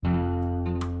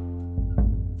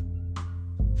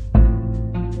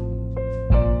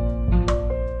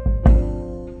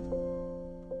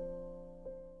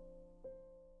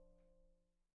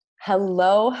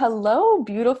Hello,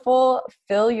 beautiful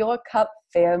Fill Your Cup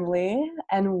family,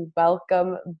 and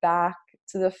welcome back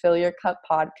to the Fill Your Cup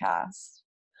podcast.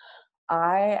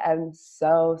 I am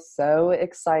so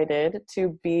excited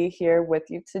to be here with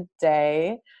you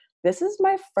today. This is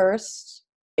my first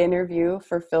interview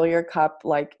for Fill Your Cup,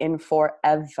 like in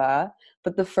forever,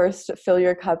 but the first Fill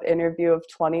Your Cup interview of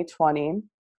 2020.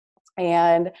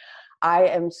 And I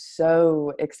am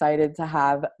so excited to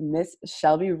have Miss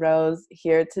Shelby Rose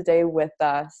here today with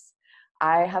us.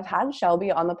 I have had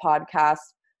Shelby on the podcast.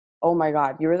 Oh my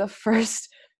God, you were the first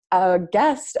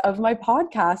guest of my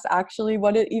podcast, actually,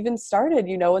 when it even started,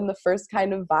 in the first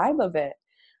kind of vibe of it.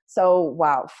 So,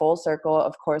 wow, full circle,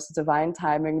 of course, divine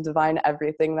timing, divine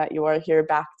everything that you are here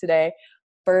back today.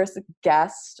 First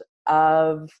guest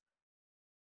of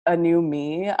a new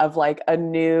me, of like a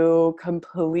new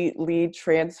completely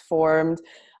transformed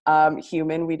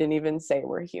human. We didn't even say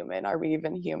we're human. Are we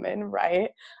even human?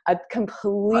 Right? A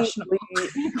completely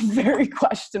very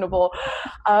questionable,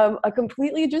 a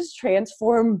completely just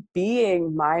transformed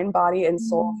being, mind, body, and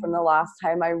soul from the last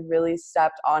time I really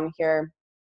stepped on here.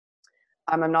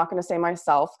 I'm not going to say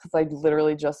myself because I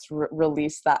literally just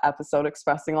released that episode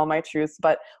expressing all my truths,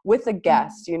 but with a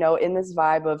guest, in this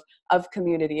vibe of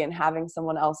community and having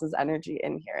someone else's energy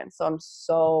in here. And so I'm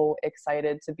so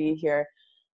excited to be here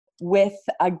with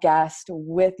a guest,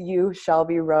 with you,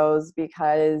 Shelby Rose,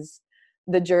 because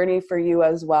the journey for you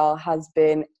as well has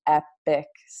been epic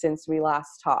since we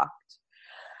last talked.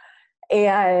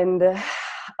 And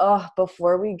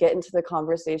before we get into the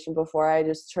conversation, before I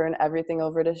just turn everything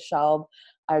over to Shelb,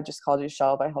 I just called you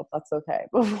Shelb. I hope that's okay.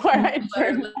 Before I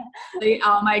turn,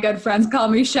 all my good friends call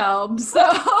me Shelb, so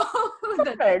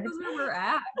that's where we're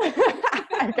at.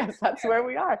 I guess that's where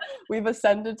we are. We've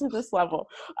ascended to this level.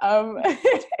 But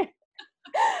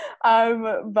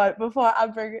before I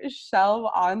bring Shelb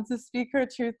on to speak her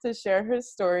truth, to share her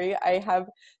story, I have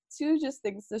two just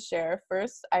things to share.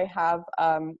 First, I have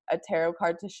a tarot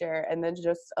card to share, and then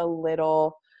just a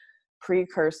little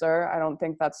precursor. I don't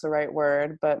think that's the right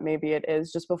word, but maybe it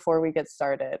is, just before we get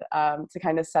started, to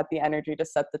kind of set the energy, to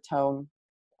set the tone,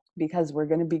 because we're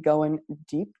going to be going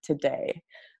deep today.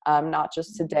 Not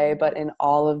just today, but in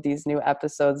all of these new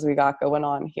episodes we got going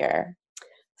on here.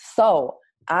 So,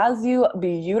 as you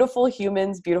beautiful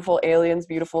humans, beautiful aliens,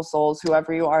 beautiful souls,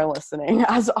 whoever you are listening,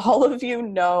 as all of you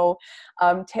know,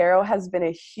 tarot has been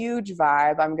a huge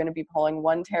vibe. I'm going to be pulling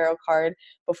one tarot card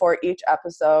before each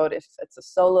episode, if it's a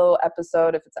solo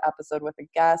episode, if it's an episode with a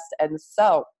guest. And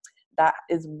so that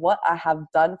is what I have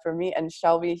done for me and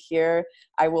Shelby here.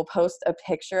 I will post a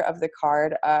picture of the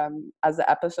card as the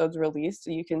episode's released,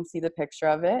 so you can see the picture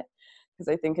of it, because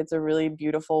I think it's a really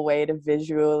beautiful way to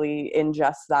visually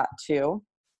ingest that too.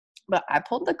 But I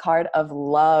pulled the card of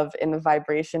love in the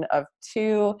vibration of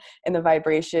 2, in the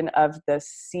vibration of the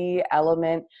sea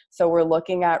element. So we're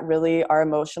looking at really our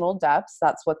emotional depths.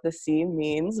 That's what the sea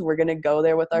means. We're going to go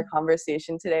there with our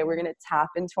conversation today. We're going to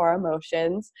tap into our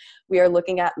emotions. We are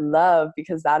looking at love,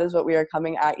 because that is what we are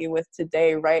coming at you with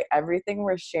today, right? Everything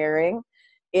we're sharing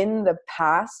in the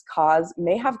past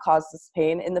may have caused us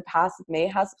pain. In the past, it may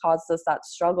have caused us that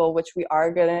struggle, which we are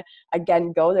going to,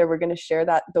 again, go there. We're going to share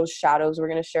those shadows. We're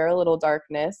going to share a little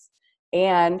darkness.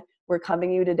 And we're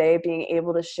coming to you today being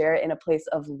able to share it in a place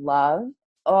of love.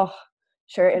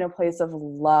 Share it in a place of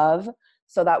love,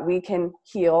 so that we can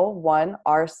heal,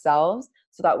 ourselves,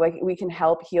 so that we can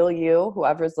help heal you,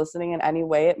 whoever's listening in any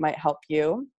way it might help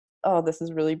you. This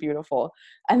is really beautiful.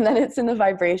 And then it's in the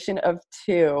vibration of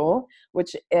 2,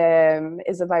 which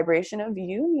is a vibration of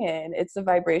union. It's a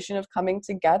vibration of coming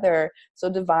together. So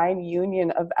divine union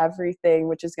of everything,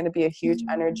 which is going to be a huge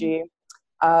energy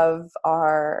of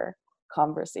our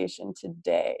conversation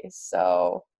today.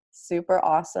 So super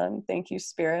awesome. Thank you,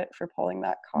 Spirit, for pulling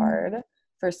that card,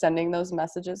 for sending those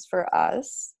messages for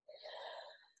us.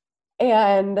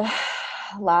 And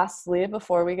lastly,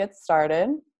 before we get started,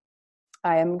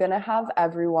 I am going to have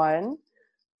everyone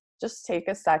just take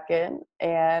a second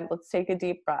and let's take a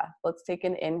deep breath. Let's take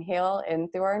an inhale in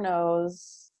through our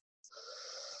nose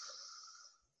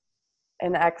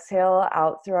and exhale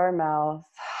out through our mouth.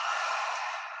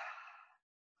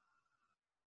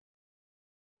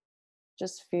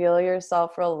 Just feel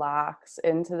yourself relax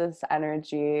into this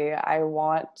energy. I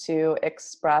want to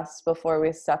express, before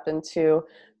we step into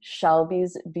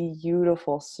Shelby's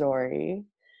beautiful story,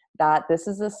 that this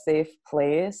is a safe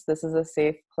place. This is a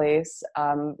safe place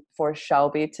for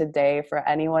Shelby today, for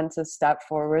anyone to step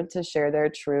forward to share their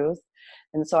truth.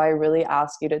 And so I really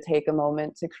ask you to take a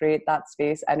moment to create that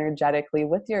space energetically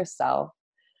with yourself,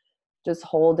 just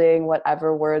holding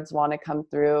whatever words want to come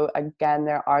through. Again,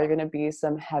 there are going to be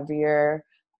some heavier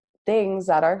things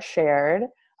that are shared,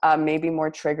 maybe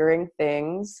more triggering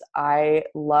things. I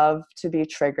love to be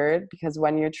triggered, because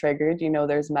when you're triggered, you know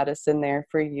there's medicine there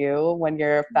for you. When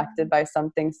you're affected by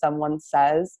something someone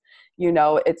says, you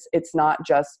know it's not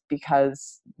just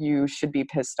because you should be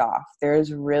pissed off.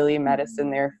 There's really medicine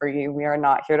there for you. We are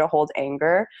not here to hold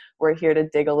anger. We're here to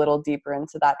dig a little deeper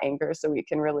into that anger so we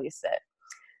can release it.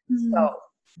 So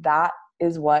that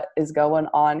is what is going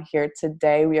on here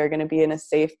today. We are going to be in a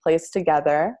safe place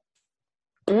together.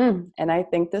 And I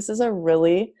think this is a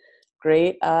really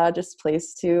great just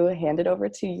place to hand it over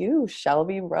to you,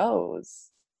 Shelby Rose.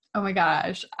 Oh my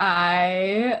gosh,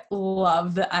 I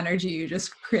love the energy you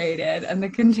just created and the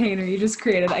container you just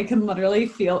created. I can literally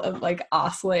feel it like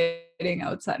oscillating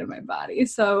outside of my body.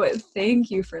 So thank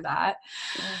you for that.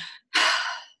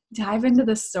 Dive into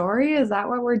the story. Is that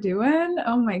what we're doing?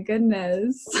 Oh my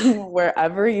goodness.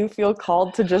 Wherever you feel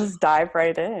called to just dive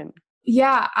right in.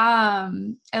 Yeah. I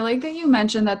like that you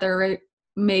mentioned that there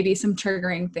may be some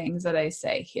triggering things that I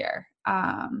say here.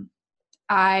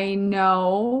 I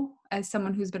know, as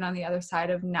someone who's been on the other side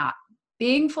of not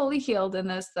being fully healed in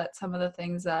this, that some of the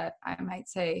things that I might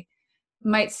say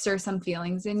might stir some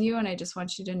feelings in you. And I just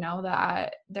want you to know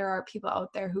that there are people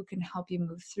out there who can help you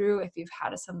move through if you've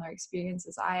had a similar experience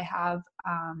as I have.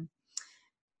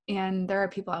 And there are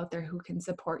people out there who can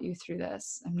support you through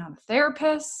this. I'm not a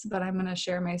therapist, but I'm going to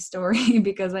share my story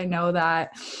because I know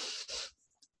that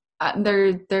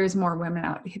there's more women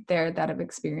out there that have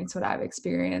experienced what I've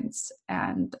experienced,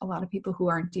 and a lot of people who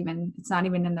aren't even, it's not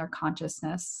even in their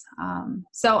consciousness.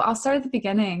 So I'll start at the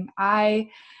beginning. I've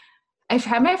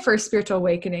had my first spiritual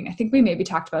awakening. I think we maybe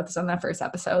talked about this on that first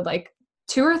episode, like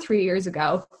 2 or 3 years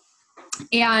ago.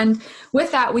 And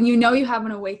with that, when you know you have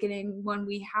an awakening, when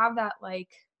we have that like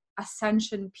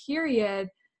ascension period,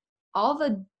 all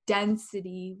the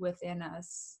density within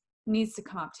us needs to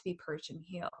come up to be purged and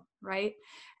healed, right?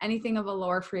 Anything of a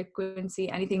lower frequency,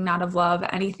 anything not of love,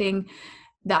 anything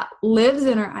that lives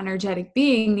in our energetic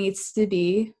being needs to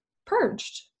be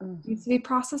purged, needs to be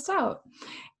processed out.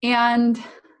 And,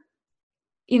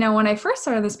 you know, when I first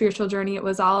started the spiritual journey, it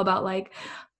was all about like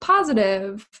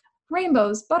positive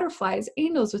rainbows, butterflies,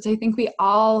 angels, which I think we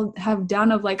all have done,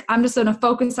 of like, I'm just going to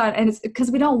focus on, and it's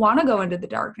because we don't want to go into the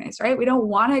darkness, right? We don't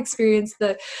want to experience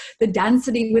the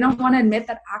density. We don't want to admit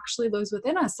that actually lives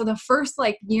within us. So the first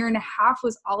like year and a half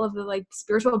was all of the like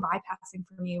spiritual bypassing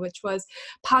for me, which was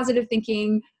positive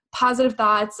thinking, positive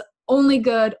thoughts, only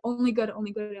good, only good,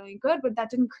 only good, only good. But that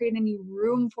didn't create any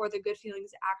room for the good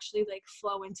feelings to actually like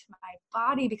flow into my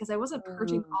body, because I wasn't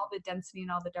purging all the density and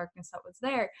all the darkness that was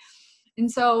there. And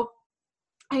so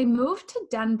I moved to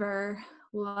Denver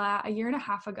a year and a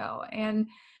half ago, and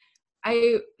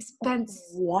I spent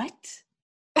what?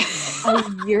 A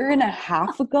year and a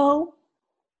half ago?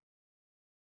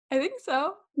 I think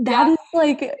so. That is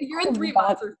like a year and 3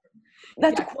 months.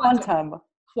 That's quantum.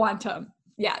 Quantum.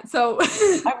 Yeah. So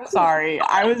I'm sorry.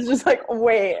 I was just like,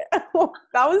 wait,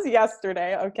 that was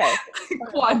yesterday. Okay.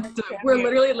 Quantum. We're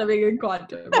literally living in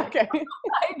quantum. Okay.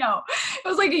 I know. It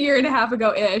was like a year and a half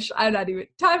ago-ish. I'm not even,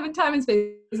 time and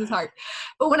space is hard.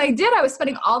 But when I did, I was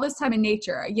spending all this time in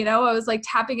nature. You know, I was like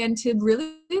tapping into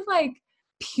really like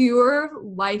pure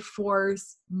life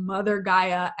force, Mother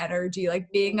Gaia energy, like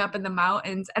being up in the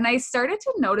mountains. And I started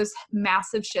to notice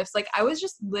massive shifts. Like I was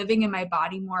just living in my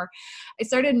body more. I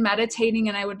started meditating,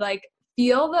 and I would like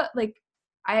feel that like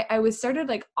I was started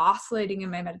like oscillating in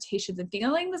my meditations and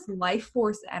feeling this life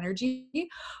force energy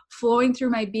flowing through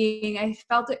my being. I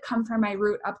felt it come from my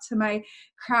root up to my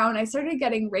crown. I started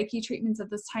getting Reiki treatments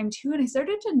at this time too. And I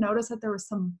started to notice that there was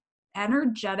some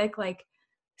energetic like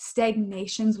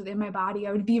stagnations within my body.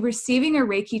 I would be receiving a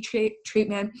Reiki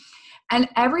treatment, and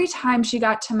every time she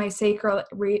got to my sacral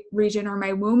region or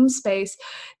my womb space,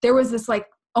 there was this like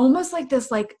almost like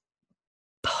this like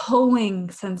pulling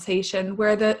sensation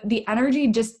where the energy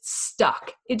just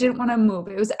stuck. It didn't want to move.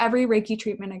 It was every Reiki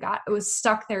treatment I got, it was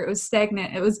stuck there. It was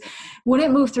stagnant. It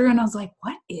wouldn't move through. And I was like,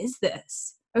 what is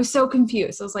this? I was so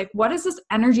confused. I was like, what is this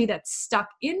energy that's stuck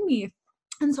in me?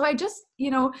 And so I just,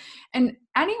 you know, and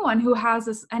anyone who has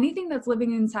this, anything that's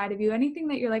living inside of you, anything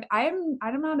that you're like, I'm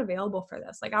not available for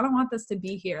this. Like, I don't want this to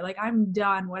be here. Like, I'm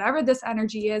done, whatever this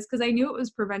energy is, because I knew it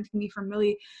was preventing me from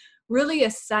really, really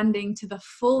ascending to the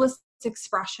fullest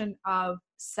expression of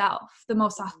self, the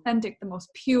most authentic, the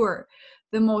most pure,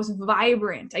 the most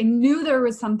vibrant. I knew there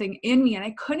was something in me, and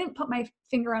I couldn't put my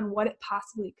finger on what it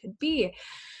possibly could be.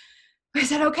 I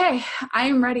said, okay, I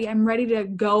am ready. I'm ready to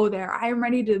go there. I am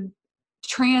ready to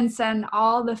transcend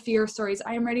all the fear stories.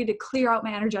 I am ready to clear out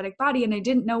my energetic body. And I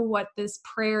didn't know what this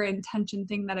prayer intention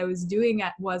thing that I was doing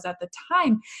was at the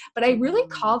time, but I really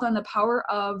called on the power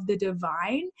of the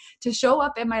divine to show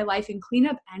up in my life and clean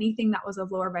up anything that was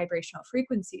of lower vibrational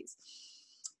frequencies.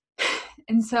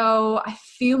 And so a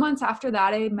few months after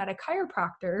that, I met a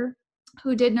chiropractor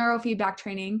who did neurofeedback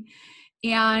training,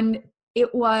 and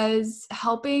it was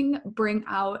helping bring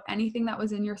out anything that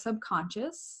was in your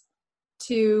subconscious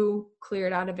to clear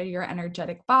it out of your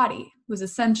energetic body. Was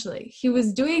essentially, he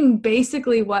was doing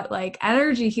basically what like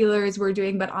energy healers were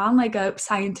doing, but on like a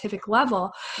scientific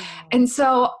level. Mm-hmm. And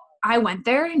so I went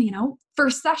there, and,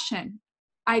 first session,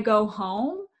 I go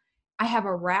home, I have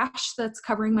a rash that's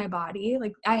covering my body.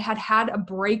 Like I had a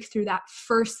breakthrough that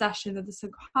first session of the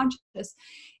subconscious.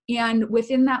 And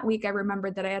within that week, I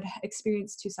remembered that I had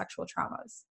experienced 2 sexual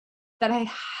traumas that I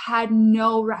had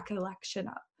no recollection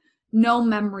of, no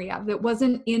memory of. It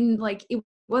wasn't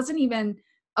even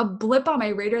a blip on my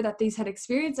radar that these had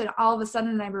experienced. And all of a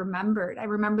sudden I remembered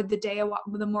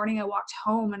the morning I walked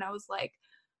home, and I was like,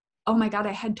 oh my God,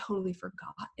 I had totally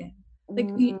forgotten.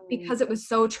 Because it was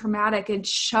so traumatic, and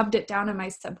shoved it down in my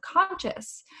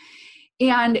subconscious.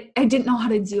 And I didn't know how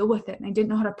to deal with it. And I didn't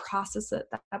know how to process it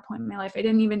at that point in my life. I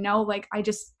didn't even know,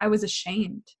 I was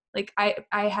ashamed. Like I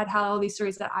had all these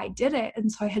stories that I did it. And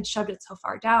so I had shoved it so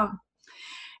far down.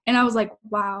 And I was like,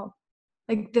 wow,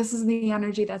 like this is the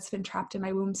energy that's been trapped in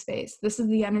my womb space. This is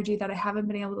the energy that I haven't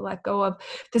been able to let go of.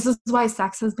 This is why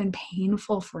sex has been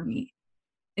painful for me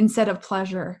instead of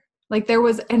pleasure. Like there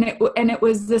was, and it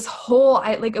was this whole,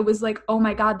 it was like, oh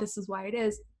my God, this is why it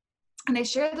is. And I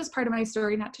share this part of my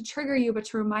story, not to trigger you, but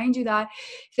to remind you that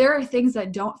there are things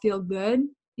that don't feel good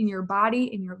in your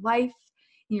body, in your life,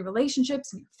 in your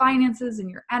relationships, in your finances, in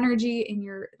your energy, in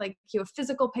your, you have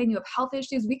physical pain, you have health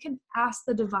issues. We can ask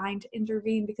the divine to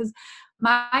intervene, because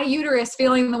my uterus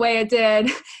feeling the way it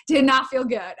did not feel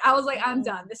good. I was like, I'm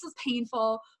done. This is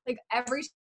painful. Like every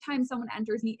time someone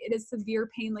enters me, it is severe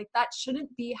pain. Like that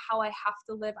shouldn't be how I have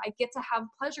to live. I get to have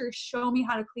pleasure. Show me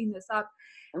how to clean this up.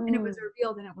 And it was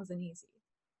revealed, and it wasn't easy.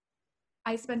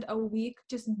 I spent a week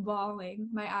just bawling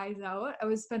my eyes out. I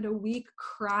would spend a week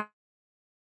crying.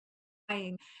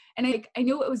 And I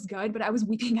knew it was good, but I was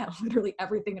weeping at literally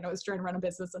everything, and I was trying to run a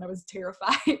business, and I was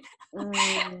terrified.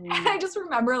 And I just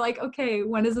remember okay,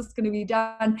 when is this going to be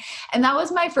done? And that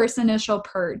was my first initial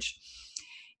purge.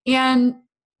 And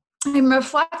I'm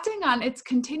reflecting on it's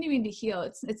continuing to heal.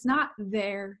 It's not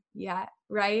there yet,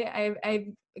 right? I've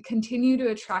continued to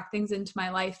attract things into my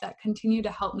life that continue to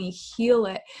help me heal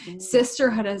it.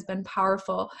 Sisterhood has been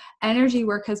powerful. Energy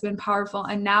work has been powerful.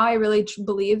 And now I really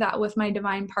believe that with my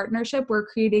divine partnership, we're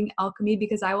creating alchemy,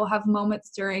 because I will have moments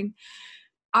during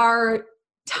our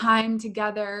time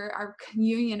together, our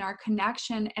communion, our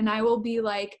connection, and I will be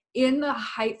in the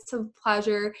heights of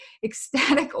pleasure,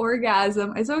 ecstatic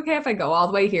orgasm. It's okay if I go all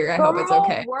the way here. I hope it's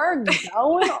okay. We're going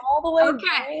all the way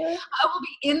okay. There. I will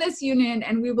be in this union,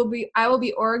 and I will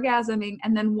be orgasming,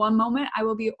 and then one moment I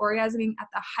will be orgasming at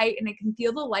the height, and I can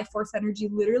feel the life force energy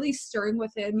literally stirring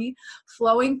within me,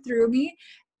 flowing through me,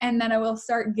 and then I will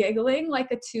start giggling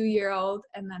like a 2-year-old,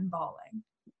 and then bawling.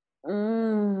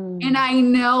 And I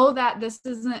know that this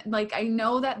isn't I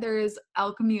know that there is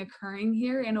alchemy occurring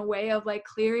here in a way of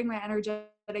clearing my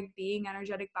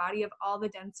energetic body of all the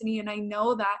density. And I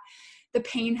know that the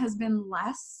pain has been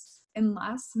less and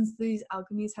less since these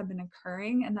alchemies have been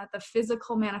occurring, and that the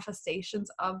physical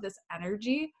manifestations of this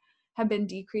energy have been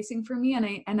decreasing for me.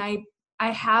 And I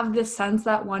have this sense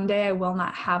that one day I will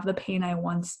not have the pain I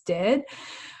once did.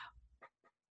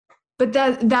 But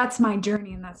that's my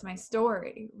journey, and that's my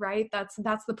story, right? That's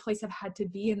the place I've had to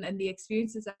be, and the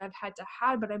experiences that I've had to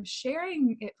have. But I'm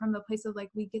sharing it from the place of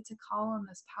we get to call on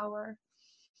this power.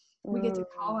 We get to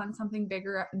call on something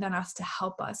bigger than us to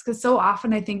help us. Because so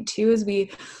often I think too is we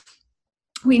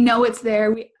know it's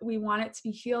there. We want it to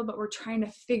be healed, but we're trying to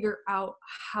figure out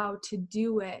how to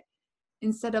do it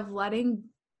instead of letting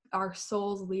our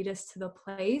souls lead us to the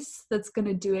place that's going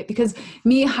to do it. Because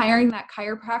me hiring that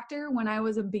chiropractor when I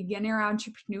was a beginner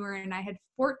entrepreneur, and I had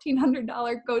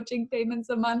 $1,400 coaching payments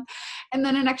a month, and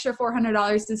then an extra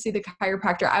 $400 to see the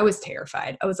chiropractor, I was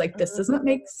terrified. I was like, this doesn't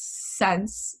make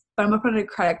sense, but I'm going to put in a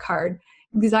credit card,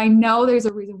 because I know there's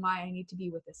a reason why I need to be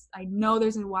with this. I know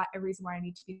there's a reason why I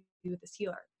need to be with this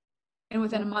healer. And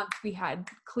within a month, we had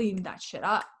cleaned that shit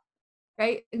up.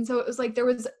 Right. And so it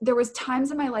was there was times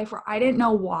in my life where I didn't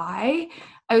know why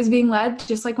I was being led,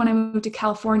 just like when I moved to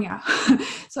California.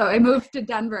 So I moved to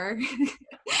Denver,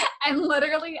 and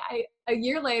literally a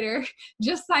year later,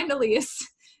 just signed a lease,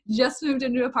 just moved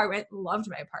into an apartment, loved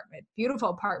my apartment, beautiful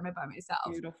apartment by myself.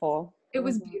 Beautiful. It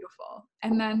was beautiful.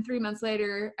 And then 3 months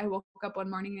later, I woke up one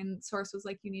morning and Source was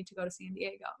like, you need to go to San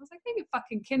Diego. I was like, are you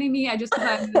fucking kidding me? I just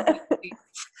decided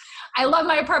I love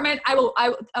my apartment.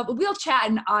 We'll chat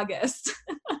in August.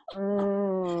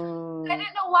 I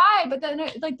didn't know why, but then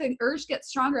like the urge gets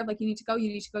stronger of like, you need to go, you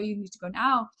need to go, you need to go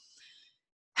now.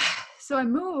 So I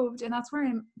moved, and that's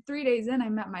where 3 days in, I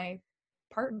met my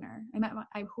partner. I met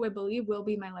who I believe will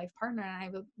be my life partner, and I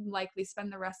will likely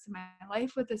spend the rest of my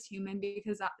life with this human,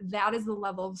 because that is the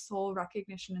level of soul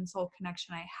recognition and soul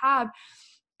connection I have.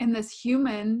 And this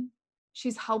human,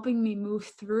 she's helping me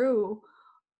move through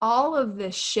all of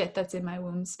this shit that's in my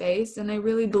womb space. And I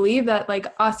really believe that like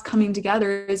us coming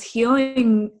together is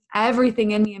healing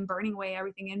everything in me and burning away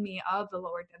everything in me of the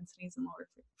lower densities and lower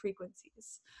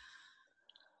frequencies.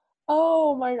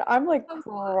 Oh my God, I'm like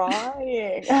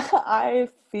crying. I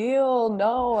feel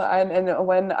and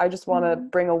when I just want to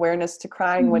bring awareness to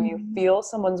crying, when you feel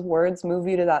someone's words move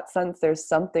you to that sense, there's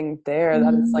something there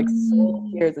that is like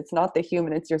soul tears. It's not the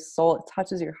human, it's your soul. It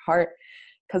touches your heart.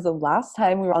 Because the last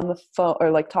time we were on the phone, or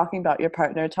like talking about your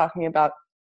partner, talking about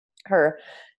her,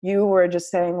 you were just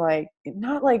saying like,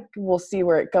 not like we'll see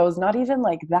where it goes, not even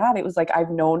like that. It was like,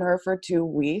 I've known her for 2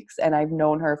 weeks and I've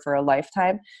known her for a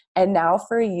lifetime. And now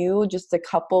for you, just a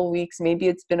couple weeks, maybe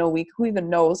it's been a week, who even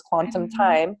knows, quantum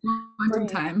time.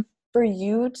 For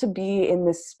you to be in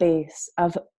this space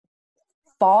of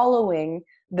following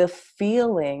the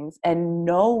feelings and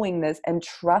knowing this and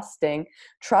trusting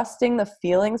the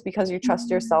feelings, because you trust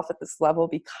yourself at this level,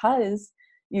 because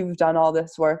you've done all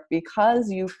this work, because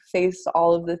you've faced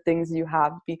all of the things you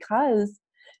have, because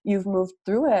you've moved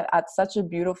through it at such a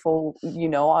beautiful,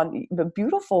 on the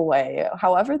beautiful way,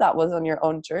 however that was on your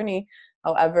own journey,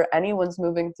 however anyone's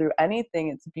moving through anything,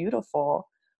 it's beautiful.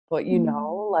 But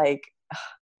like,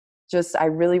 just, I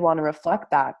really want to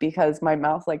reflect that, because my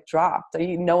mouth like dropped.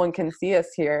 No one can see us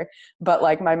here, but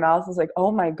like my mouth was like,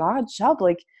 oh my God, Chubb,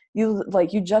 like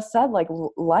you just said, like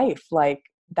life, like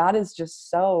that is just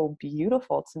so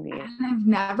beautiful to me. And I've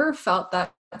never felt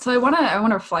that. So I want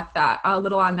to reflect that a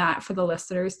little on that for the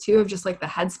listeners too, of just like the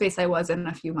headspace I was in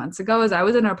a few months ago. Is I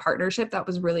was in a partnership that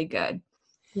was really good,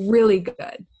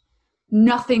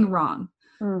 nothing wrong.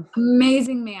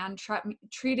 Amazing man,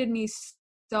 treated me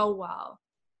so well.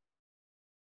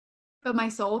 But my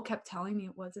soul kept telling me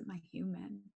it wasn't my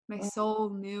human. My soul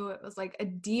knew. It was like a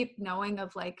deep knowing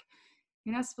of like,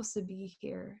 you're not supposed to be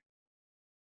here.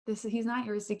 He's not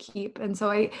yours to keep. And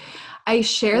so I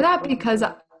share that because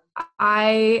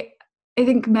I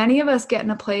think many of us get in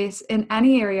a place in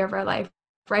any area of our life,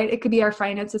 right? It could be our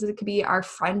finances, it could be our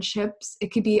friendships,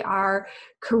 it could be our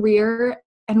career.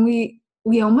 And we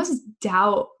almost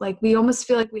doubt, like we almost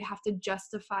feel like we have to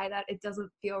justify that it doesn't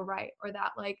feel right, or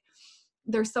that like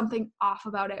there's something off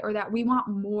about it, or that we want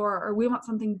more, or we want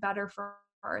something better for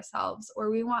ourselves,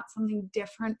 or we want something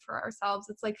different for ourselves.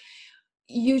 It's like,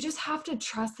 you just have to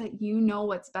trust that you know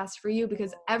what's best for you,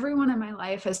 because everyone in my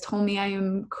life has told me I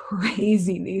am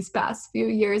crazy these past few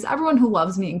years. Everyone who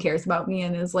loves me and cares about me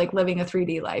and is like living a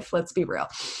 3D life, let's be real.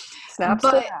 Snaps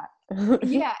to that.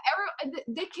 Yeah,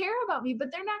 they care about me,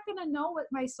 but they're not going to know what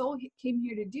my soul came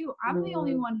here to do. I'm the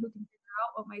only one who can figure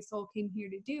out what my soul came here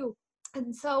to do.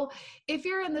 And so if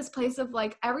you're in this place of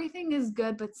like, everything is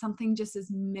good, but something just is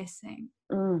missing,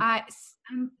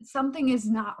 something is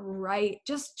not right,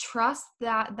 just trust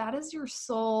that that is your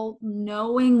soul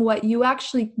knowing what you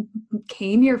actually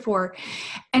came here for.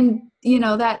 And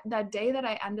that day that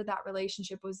I ended that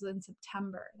relationship was in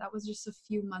September. That was just a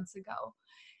few months ago.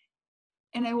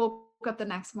 And I woke up the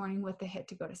next morning with the hit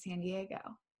to go to San Diego,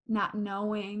 not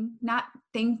knowing, not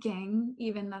thinking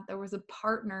even that there was a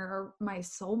partner or my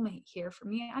soulmate here for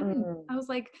me. I was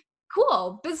like,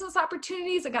 cool, business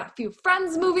opportunities. I got a few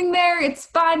friends moving there. It's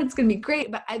fine. It's going to be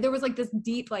great. But there was like this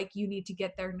deep, like, you need to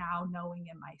get there now knowing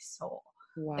in my soul.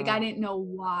 Wow. Like, I didn't know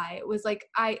why. It was like,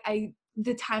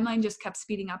 the timeline just kept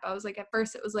speeding up. I was like, at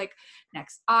first it was like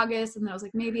next August. And then I was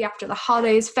like, maybe after the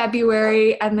holidays,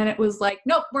 February. And then it was like,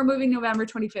 nope, we're moving November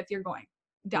 25th. You're going.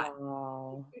 Done.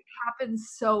 Wow. It happened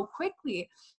so quickly.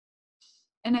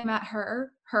 And I met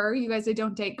her, you guys, I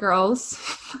don't date girls.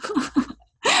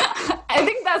 I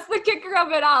think that's the kicker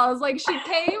of it all. I was like, she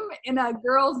came in a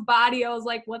girl's body. I was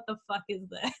like, what the fuck is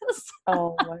this?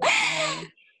 Oh my God.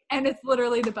 And it's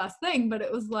literally the best thing. But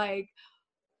it was like,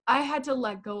 I had to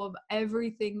let go of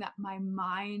everything that my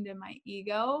mind and my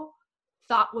ego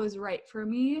thought was right for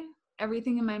me.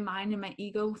 Everything in my mind and my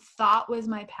ego thought was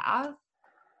my path,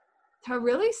 to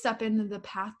really step into the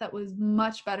path that was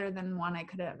much better than one I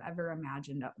could have ever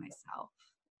imagined of myself.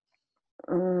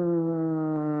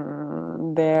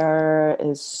 There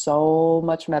is so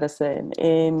much medicine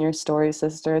in your story,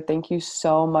 sister. Thank you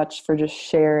so much for just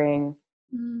sharing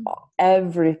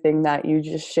everything that you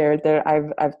just shared there.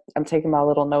 I'm taking my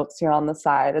little notes here on the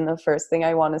side. And the first thing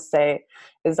I want to say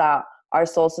is that our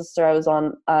soul sister, I was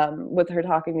on with her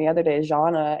talking the other day,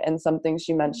 Jana, and something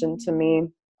she mentioned to me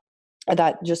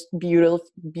that just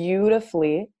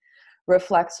beautifully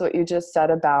reflects what you just said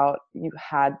about you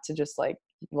had to just like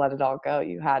let it all go.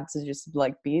 You had to just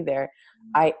like be there.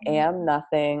 I am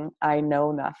nothing. I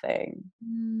know nothing.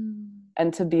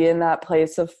 And to be in that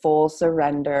place of full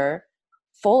surrender,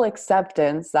 full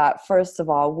acceptance that first of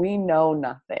all, we know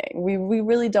nothing. We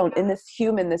really don't. In this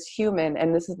human,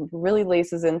 and this is really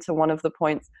laces into one of the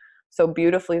points so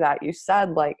beautifully that you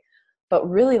said, like, but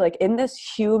really like in this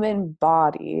human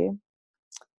body,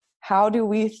 how do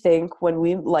we think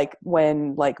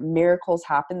when miracles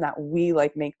happen that we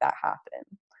like make that happen?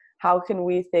 How can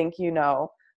we think,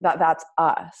 that that's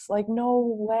us? Like,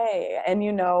 no way. And,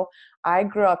 I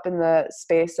grew up in the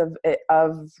space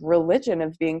of religion,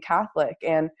 of being Catholic.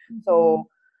 And so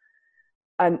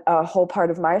a whole part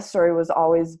of my story was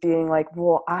always being like,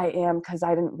 well, I am, because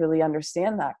I didn't really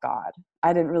understand that God.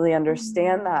 I didn't really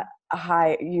understand that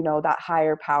that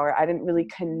higher power. I didn't really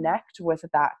connect with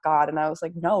that God. And I was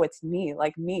like, no, it's me,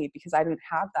 because I didn't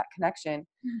have that connection.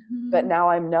 But now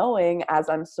I'm knowing, as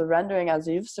I'm surrendering, as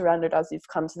you've surrendered, as you've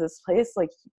come to this place, like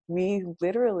we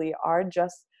literally are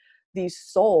just these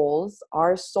souls.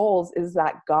 Our souls is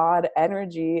that God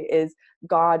energy, is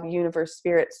God, universe,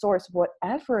 spirit, source,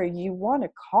 whatever you want to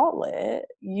call it,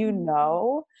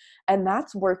 and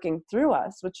that's working through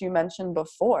us, which you mentioned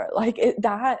before. Like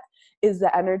that is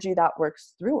the energy that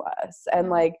works through us. And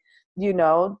like,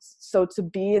 so to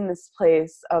be in this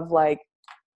place of like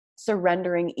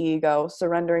surrendering ego,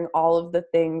 surrendering all of the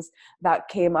things that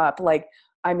came up, like,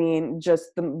 I mean,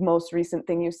 just the most recent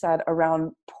thing you said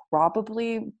around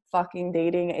probably fucking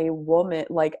dating a woman,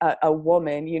 like a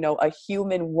woman, a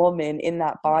human woman in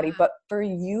that body. But for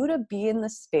you to be in the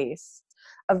space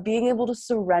of being able to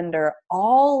surrender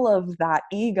all of that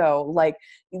ego, like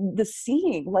the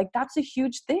seeing, like that's a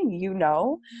huge thing,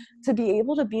 to be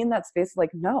able to be in that space,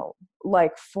 like, no,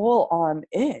 like full on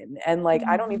in. And like,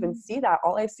 I don't even see that.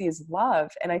 All I see is love.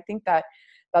 And I think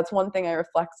that's one thing I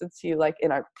reflected to you, like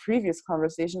in our previous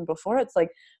conversation before. It's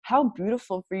like, how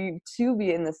beautiful for you to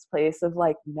be in this place of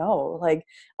like, no, like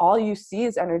all you see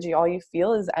is energy, all you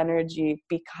feel is energy,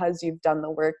 because you've done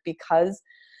the work, because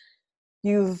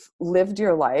you've lived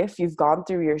your life, you've gone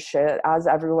through your shit, as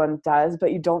everyone does,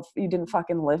 but you didn't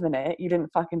fucking live in it. You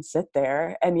didn't fucking sit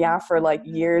there. And for like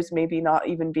years, maybe not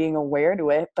even being aware to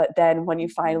it. But then when you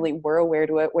finally were aware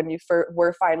to it, when you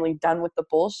were finally done with the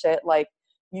bullshit, like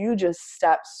you just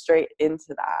step straight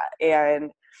into that. And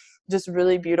just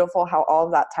really beautiful how all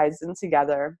of that ties in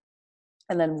together.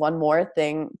 And then one more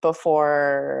thing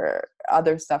before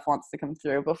other stuff wants to come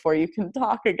through, before you can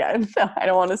talk again. I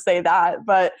don't want to say that,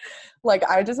 but like,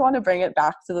 I just want to bring it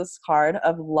back to this card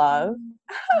of love.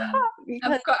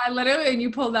 Of course, I literally, when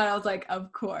you pulled that, I was like,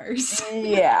 of course.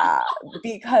 Yeah,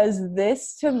 because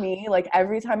this to me, like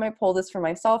every time I pull this for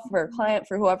myself, for a client,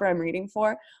 for whoever I'm reading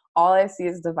for, all I see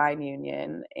is divine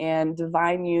union, and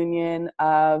divine union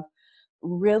of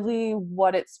really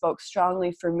what it spoke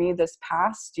strongly for me this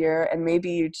past year, and maybe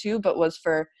you too, but was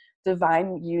for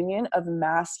divine union of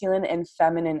masculine and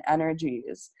feminine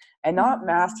energies. And not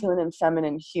masculine and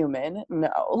feminine human, no,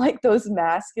 like those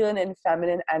masculine and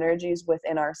feminine energies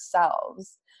within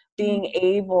ourselves, being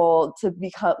able to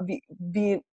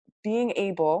being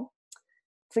able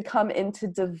to come into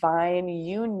divine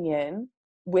union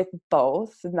with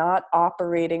both, not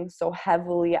operating so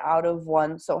heavily out of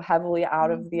one, so heavily out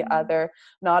of the other,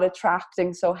 not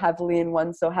attracting so heavily in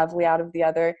one, so heavily out of the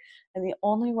other. And the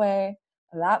only way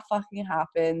that fucking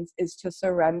happens is to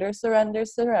surrender.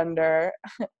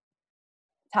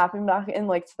 Tapping back in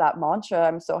like to that mantra,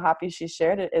 I'm so happy she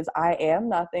shared it, is I am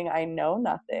nothing, I know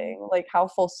nothing. Like how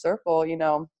full circle,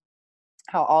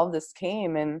 how all of this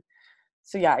came. And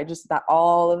so yeah, I just, that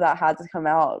all of that had to come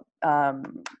out.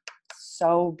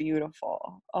 So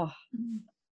beautiful. Oh,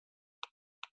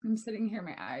 I'm sitting here,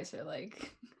 my eyes are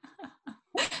like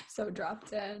so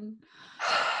dropped in.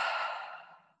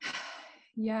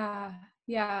 Yeah.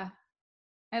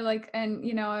 I like,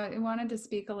 and I wanted to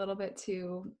speak a little bit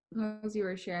to, as you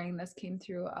were sharing, this came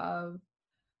through of,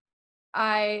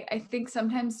 I think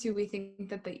sometimes too, we think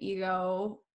that the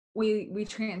ego, we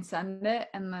transcend it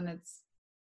and then it's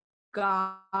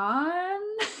gone.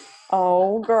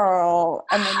 Oh girl.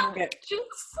 And then you get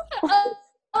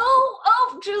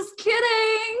just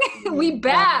kidding. We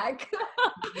back.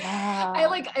 Yeah.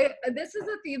 This is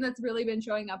a theme that's really been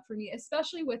showing up for me,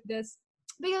 especially with this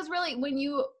Because really, when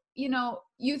you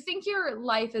think your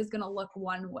life is going to look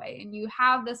one way, and you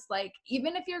have this, like,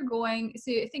 even if you're going,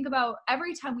 so think about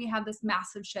every time we have this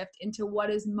massive shift into what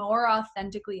is more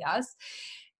authentically us,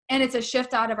 and it's a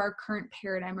shift out of our current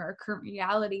paradigm or our current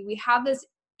reality, we have this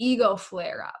ego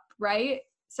flare up, right?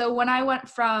 So when I went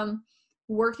from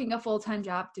working a full-time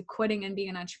job to quitting and being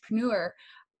an entrepreneur,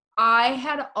 I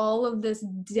had all of this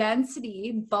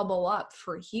density bubble up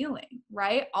for healing,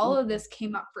 right? All of this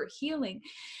came up for healing.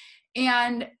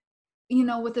 And,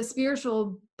 with the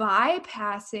spiritual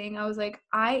bypassing, I was like,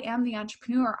 I am the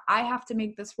entrepreneur. I have to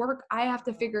make this work. I have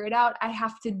to figure it out. I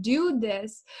have to do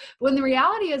this. When the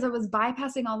reality is I was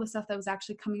bypassing all the stuff that was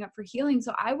actually coming up for healing.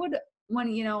 So when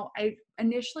I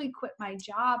initially quit my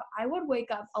job, I would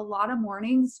wake up a lot of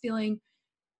mornings feeling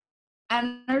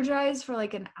energized for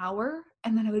like an hour,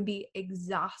 and then I would be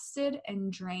exhausted and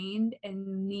drained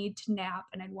and need to nap,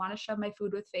 and I'd want to shove my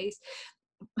food with face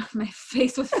my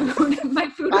face with food my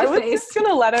food I with was face. just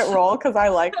gonna let it roll because I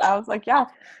was like, yeah.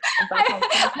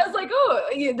 I was like, oh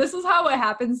yeah, this is how it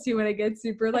happens too when I get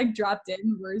super like dropped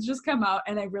in, words just come out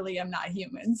and I really am not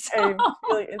human, so. I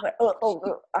feel you. It's like,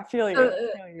 I feel you.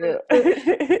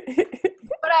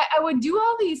 But I would do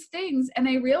all these things, and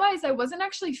I realized I wasn't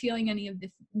actually feeling any of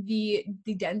the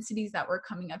densities that were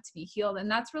coming up to be healed. And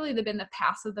that's really been the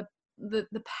path of the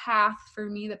path for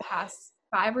me the past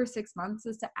 5 or 6 months,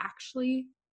 is to actually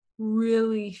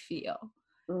really feel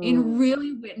and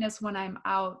really witness when I'm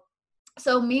out.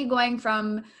 So me going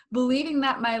from believing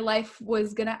that my life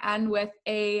was going to end with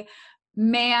a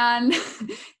man,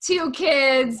 2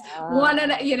 kids, one,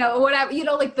 and whatever,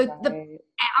 like the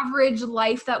average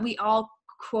life that we all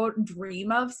quote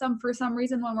dream of for some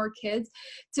reason when we're kids,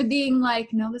 to being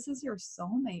like, no, this is your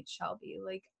soulmate, Shelby.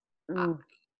 Like,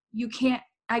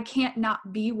 I can't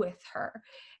not be with her.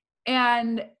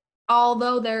 And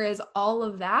although there is all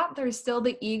of that, there's still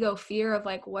the ego fear of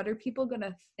like, what are people going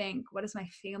to think? What is my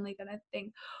family going to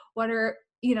think?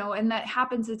 And that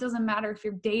happens. It doesn't matter if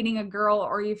you're dating a girl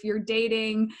or if you're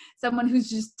dating someone who's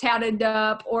just tatted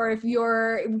up, or if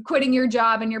you're quitting your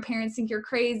job and your parents think you're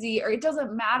crazy, or it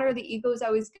doesn't matter. The ego is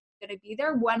always going to be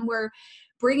there when we're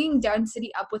bringing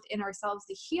density up within ourselves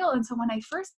to heal. And so when I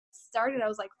first started, I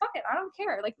was like, fuck it, I don't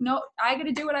care. Like, no, I got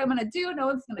to do what I'm going to do. No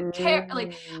one's going to care.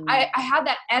 Like, I had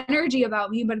that energy about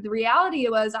me, but the reality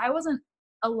was I wasn't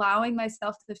allowing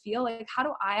myself to feel like, how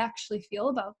do I actually feel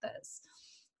about this?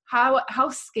 How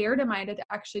scared am I to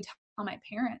actually tell my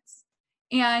parents?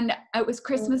 And it was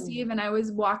Christmas Eve, and I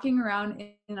was walking around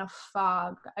in a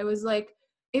fog. I was like,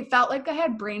 it felt like I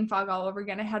had brain fog all over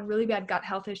again. I had really bad gut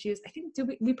health issues. I think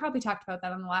we probably talked about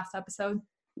that on the last episode.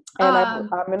 And I'm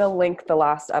going to link the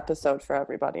last episode for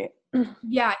everybody.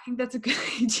 Yeah, I think that's a good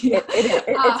idea.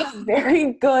 It's a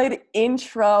very good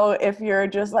intro if you're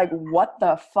just like, what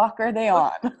the fuck are they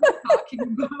on? Talking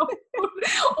about?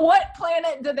 What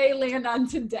planet do they land on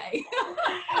today?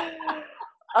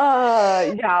 Yeah,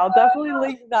 I'll definitely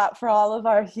link that for all of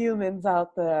our humans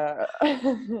out there.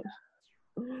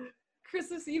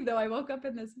 Christmas Eve, though, I woke up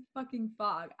in this fucking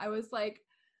fog. I literally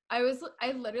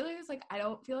was like, I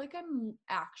don't feel like I'm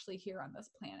actually here on this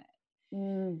planet.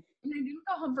 And I didn't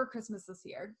go home for Christmas this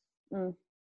year.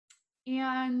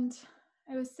 And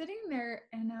I was sitting there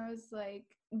and I was like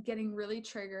getting really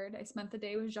triggered. I spent the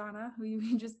day with Jana, who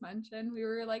you just mentioned. We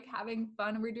were like having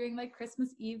fun. We were doing like Christmas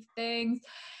Eve things.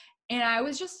 And I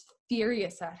was just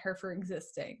furious at her for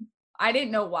existing. I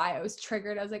didn't know why I was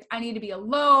triggered. I was like, I need to be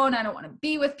alone. I don't want to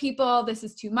be with people. This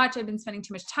is too much. I've been spending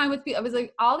too much time with people. I was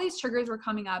like, all these triggers were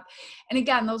coming up. And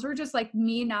again, those were just like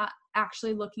me not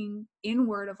actually looking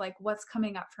inward of like what's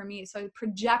coming up for me. So I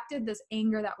projected this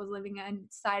anger that was living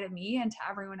inside of me into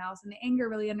everyone else. And the anger,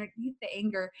 really underneath the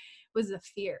anger, was the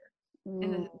fear.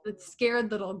 And the scared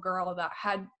little girl that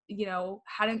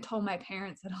hadn't told my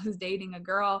parents that I was dating a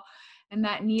girl, and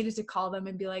that needed to call them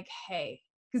and be like, hey,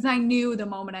 because I knew the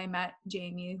moment I met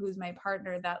Jamie, who's my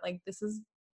partner, that like, this is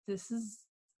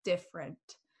different.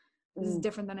 This is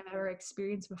different than I've ever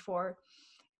experienced before.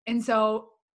 And so,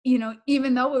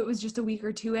 even though it was just a week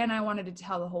or two in, I wanted to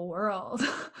tell the whole world.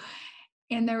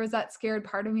 And there was that scared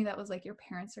part of me that was like, your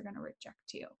parents are going to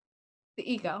reject you.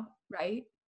 The ego, right?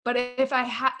 But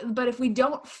if we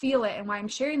don't feel it, and why I'm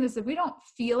sharing this, if we don't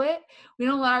feel it, we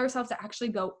don't allow ourselves to actually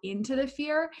go into the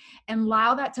fear and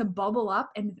allow that to bubble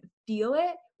up and feel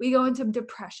it, we go into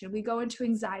depression, we go into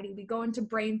anxiety, we go into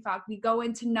brain fog, we go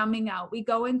into numbing out, we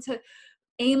go into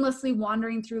aimlessly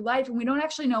wandering through life, and we don't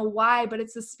actually know why, but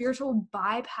it's the spiritual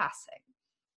bypassing.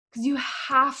 Because you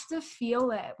have to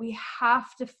feel it. We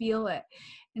have to feel it.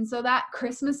 And so that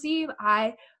Christmas Eve,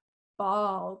 I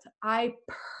bawled, I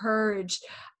purged,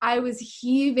 I was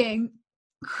heaving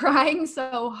crying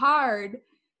so hard.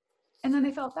 And then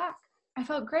I felt back. I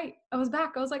felt great. I was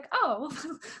back. I was like, oh,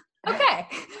 okay,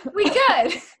 we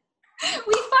good.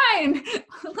 We fine.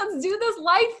 Let's do this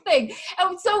life thing.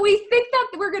 And so we think that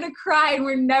we're going to cry and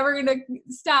we're never going to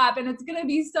stop. And it's going to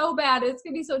be so bad. It's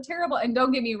going to be so terrible. And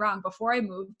don't get me wrong, before I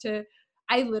moved to,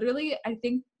 I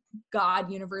think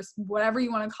God, universe, whatever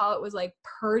you want to call it, was like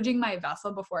purging my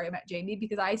vessel before I met Jamie,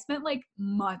 because I spent like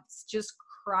months just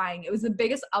crying. It was the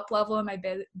biggest up level in my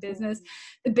business,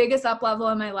 the biggest up level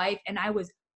in my life. And I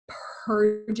was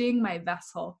purging my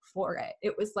vessel for it.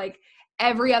 It was like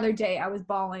every other day I was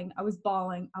bawling.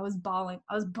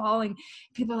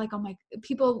 People are like, oh my,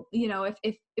 people, you know,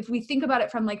 if we think about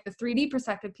it from like the 3D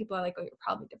perspective, people are like, oh, you're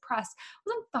probably depressed. I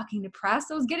wasn't fucking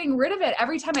depressed. I was getting rid of it.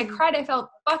 Every time I cried, I felt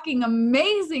fucking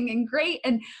amazing and great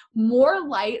and more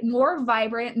light, more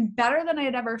vibrant and better than I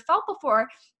had ever felt before.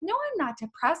 No, I'm not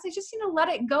depressed. I just need to let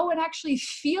it go and actually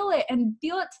feel it and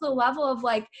feel it to the level of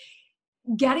like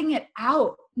getting it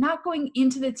out, not going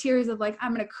into the tears of like,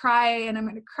 I'm going to cry and I'm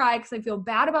going to cry because I feel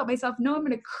bad about myself. No, I'm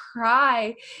going to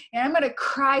cry and I'm going to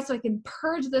cry so I can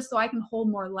purge this so I can hold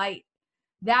more light.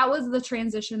 That was the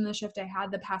transition, the shift I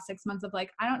had the past 6 months of like,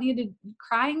 I don't need to,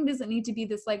 crying doesn't need to be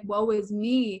this like, woe is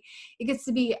me. It gets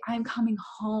to be, I'm coming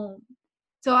home.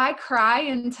 So I cry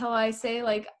until I say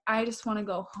like, I just want to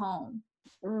go home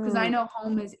because I know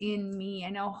home is in me. I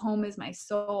know home is my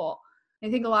soul. I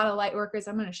think a lot of light workers,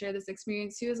 I'm going to share this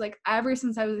experience too, is like ever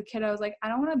since I was a kid, I was like, I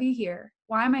don't want to be here.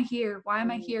 Why am I here? Why am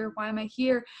I here? Why am I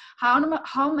here?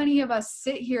 How many of us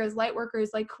sit here as light workers?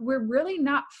 Like we're really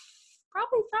not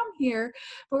probably from here,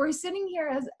 but we're sitting here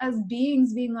as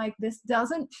beings being like, this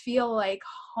doesn't feel like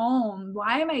home.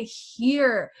 Why am I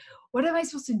here? What am I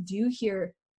supposed to do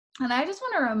here? And I just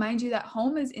want to remind you that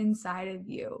home is inside of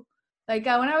you. Like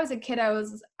when I was a kid, I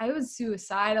was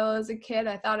suicidal as a kid.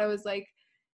 I thought I was like,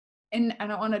 and I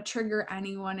don't want to trigger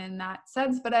anyone in that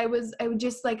sense, but I would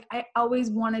just like, I always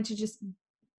wanted to just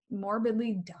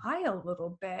morbidly die a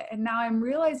little bit. And now I'm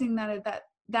realizing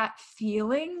that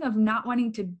feeling of not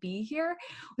wanting to be here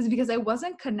was because I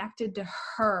wasn't connected to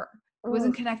her. I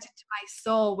wasn't connected to my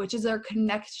soul, which is our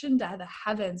connection to the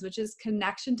heavens, which is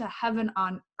connection to heaven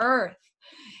on earth.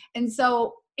 And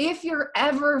so if you've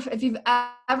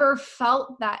ever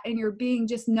felt that in your being,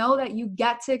 just know that you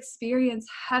get to experience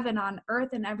heaven on earth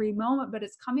in every moment, but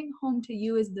it's coming home to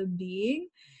you as the being,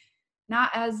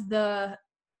 not as the,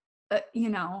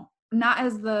 not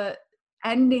as the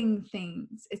ending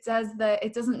things. It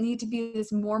doesn't need to be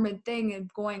this Mormon thing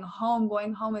of going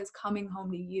home is coming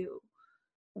home to you.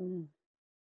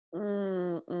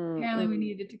 Apparently we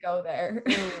needed to go there.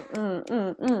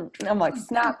 I'm like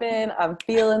snapping. I'm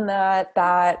feeling that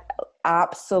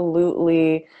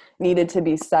absolutely needed to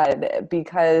be said,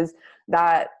 because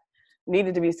that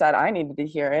needed to be said. I needed to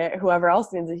hear it. Whoever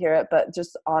else needs to hear it. But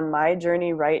just on my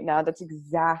journey right now, that's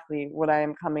exactly what I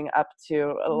am coming up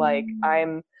to. Like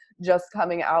I'm just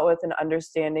coming out with an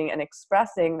understanding and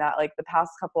expressing that like the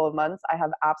past couple of months, I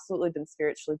have absolutely been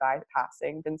spiritually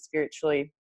bypassing, been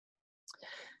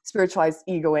spiritualized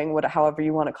egoing, however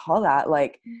you want to call that,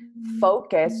 like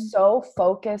focus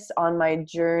on my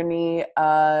journey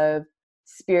of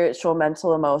spiritual,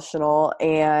 mental, emotional,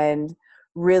 and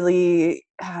really,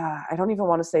 I don't even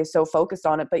want to say so focused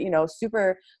on it, but,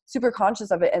 super, super conscious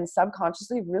of it, and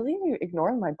subconsciously really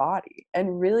ignoring my body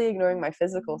and really ignoring my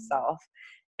physical self,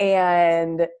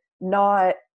 and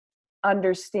not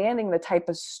understanding the type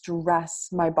of stress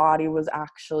my body was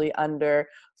actually under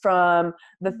from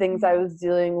the things I was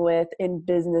dealing with in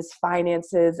business,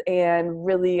 finances, and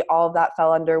really all of that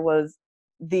fell under was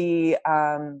the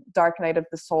dark night of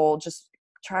the soul, just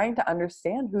trying to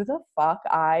understand who the fuck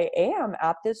I am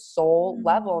at this soul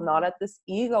level, not at this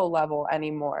ego level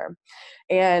anymore.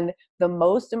 And the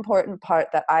most important part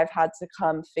that I've had to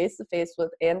come face to face with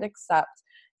and accept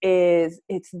is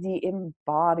it's the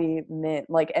embodiment.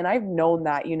 Like, and I've known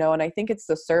that, and I think it's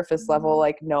the surface level,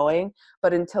 like knowing,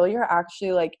 but until you're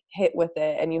actually like hit with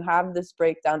it and you have this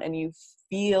breakdown and you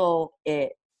feel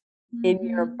it in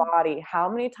your body. How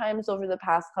many times over the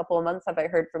past couple of months have I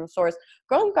heard from Source,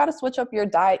 girl, you got to switch up your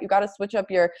diet. You got to switch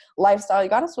up your lifestyle. You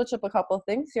got to switch up a couple of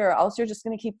things here, or else you're just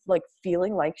going to keep like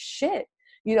feeling like shit.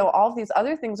 All of these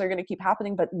other things are going to keep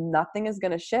happening, but nothing is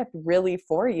going to shift really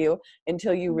for you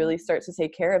until you really start to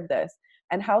take care of this.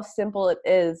 And how simple it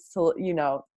is to,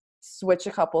 switch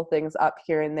a couple things up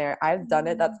here and there. I've done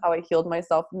it. That's how I healed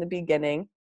myself in the beginning.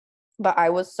 But I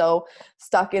was so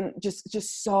stuck in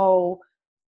just so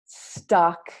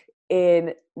stuck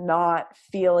in not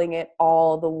feeling it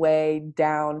all the way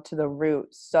down to the root,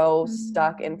 so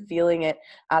stuck in feeling it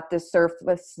at the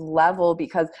surface level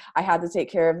because I had to take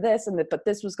care of this but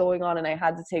this was going on and I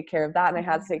had to take care of that and I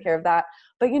had to take care of that.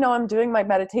 But I'm doing my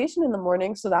meditation in the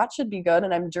morning, so that should be good,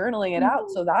 and I'm journaling it out,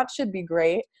 so that should be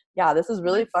great. Yeah, this is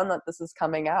really fun that this is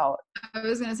coming out. I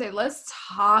was going to say, let's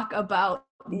talk about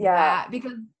that,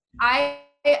 because I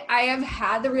have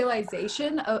had the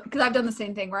realization, because I've done the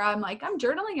same thing where I'm like, I'm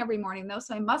journaling every morning though,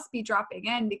 so I must be dropping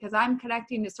in because I'm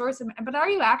connecting to source. But are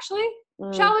you actually,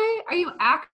 Shelby, are you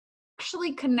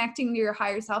actually connecting to your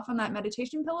higher self on that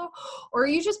meditation pillow? Or are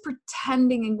you just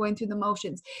pretending and going through the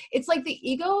motions? It's like the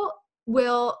ego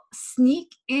will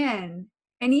sneak in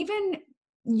and even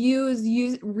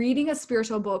use reading a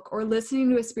spiritual book or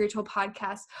listening to a spiritual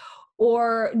podcast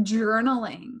or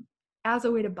journaling as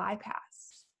a way to bypass.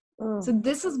 So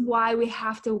this is why we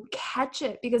have to catch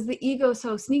it, because the ego is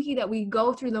so sneaky that we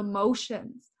go through the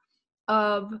motions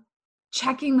of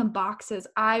checking the boxes.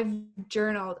 I've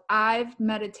journaled, I've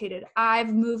meditated,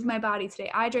 I've moved my body today,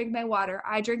 I drank my water,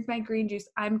 I drank my green juice,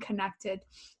 I'm connected.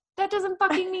 That doesn't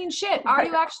fucking mean shit. Are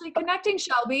you actually connecting,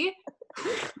 Shelby?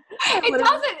 It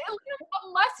doesn't,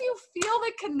 unless you feel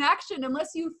the connection,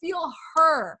 unless you feel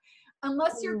her,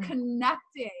 unless you're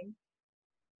connecting.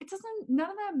 None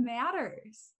of that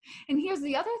matters. And here's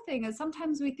the other thing is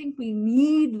sometimes we think we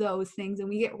need those things and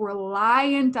we get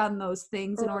reliant on those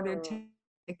things in order to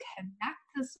connect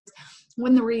to source.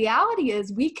 When the reality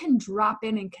is we can drop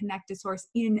in and connect to source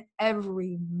in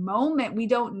every moment. We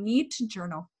don't need to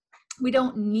journal. We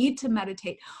don't need to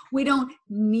meditate. We don't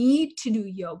need to do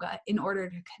yoga in order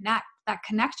to connect. That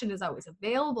connection is always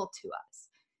available to us.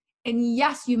 And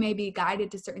yes, you may be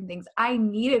guided to certain things. I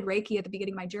needed Reiki at the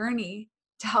beginning of my journey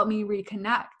to help me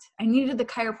reconnect. I needed the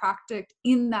chiropractic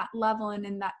in that level and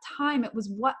in that time. It was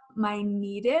what I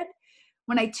needed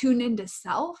when I tuned into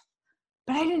self,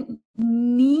 but I didn't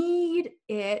need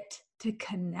it to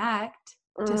connect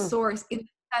to source in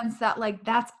the sense that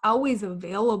that's always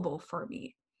available for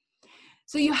me.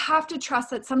 So you have to trust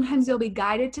that sometimes you'll be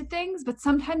guided to things, but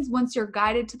sometimes once you're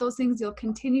guided to those things, you'll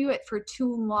continue it for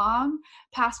too long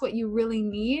past what you really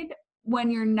need when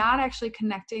you're not actually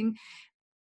connecting.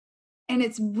 And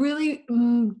it's really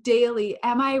daily.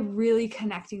 Am I really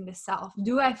connecting to self?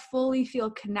 Do I fully feel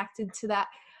connected to that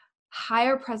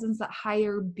higher presence, that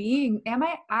higher being? Am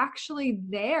I actually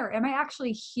there? Am I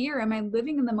actually here? Am I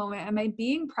living in the moment? Am I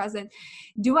being present?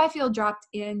 Do I feel dropped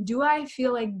in? Do I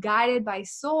feel like guided by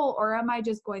soul, or am I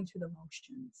just going through the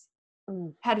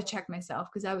motions? Had to check myself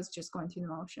because I was just going through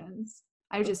the motions.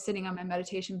 I was just sitting on my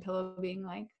meditation pillow being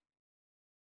like,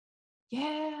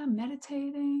 yeah,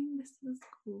 meditating, this is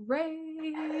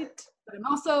great. But I'm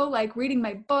also reading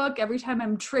my book. Every time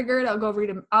I'm triggered, I'll go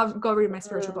read my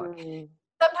spiritual book.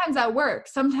 Sometimes that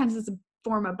works. Sometimes it's a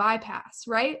form of bypass,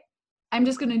 right? I'm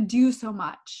just going to do so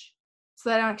much so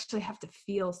that I don't actually have to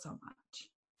feel so much.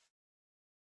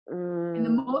 And the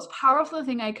most powerful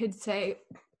thing I could say,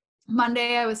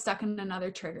 Monday I was stuck in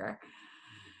another trigger.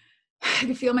 I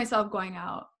could feel myself going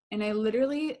out. And I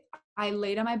laid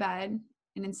on my bed.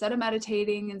 And instead of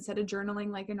meditating, instead of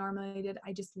journaling like I normally did,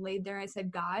 I just laid there. I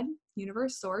said, God,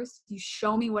 universe, source, you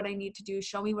show me what I need to do.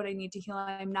 Show me what I need to heal.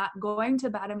 I'm not going to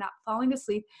bed. I'm not falling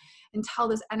asleep until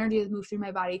this energy has moved through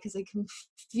my body, because I can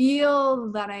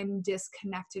feel that I'm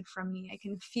disconnected from me. I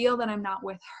can feel that I'm not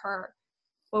with her.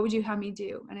 What would you have me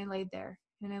do? And I laid there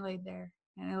and I laid there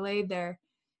and I laid there.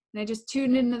 And I just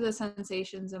tuned into the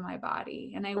sensations in my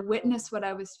body and I witnessed what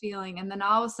I was feeling. And then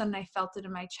all of a sudden I felt it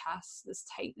in my chest, this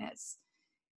tightness.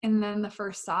 And then the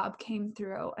first sob came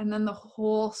through, and then the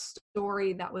whole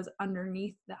story that was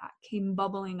underneath that came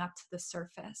bubbling up to the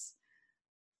surface.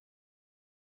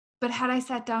 But had I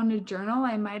sat down to journal,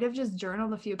 I might have just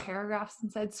journaled a few paragraphs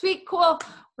and said, sweet, cool,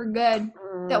 we're good.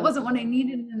 That wasn't what I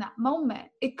needed in that moment.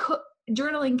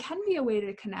 Journaling can be a way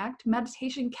to connect.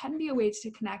 Meditation can be a way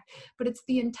to connect, but it's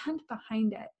the intent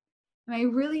behind it. Am I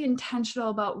really intentional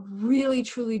about really,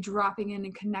 truly dropping in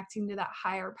and connecting to that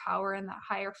higher power and that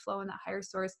higher flow and that higher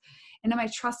source? And am I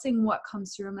trusting what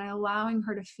comes through? Am I allowing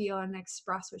her to feel and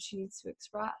express what she needs to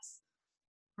express?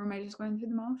 Or am I just going through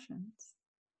the motions?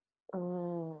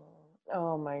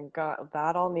 Oh my God,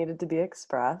 that all needed to be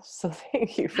expressed. So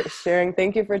thank you for sharing.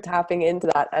 Thank you for tapping into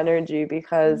that energy,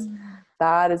 because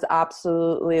that is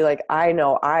absolutely I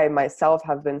know I myself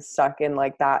have been stuck in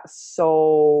that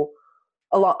so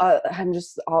a lot,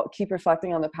 I'll keep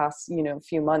reflecting on the past,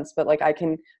 few months, but like I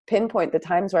can pinpoint the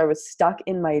times where I was stuck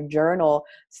in my journal,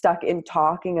 stuck in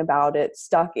talking about it,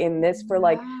 stuck in this for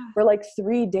Yeah.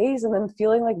 3 days, and then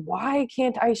feeling like, why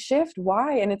can't I shift?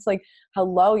 Why? And it's like,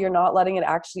 hello, you're not letting it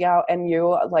actually out. And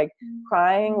you like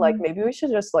crying, like maybe we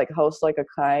should just like host like a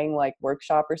crying like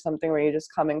workshop or something where you just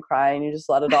come and cry and you just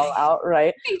let it all out,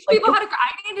 right? Teach Like people how to cry.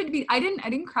 I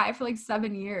didn't cry for like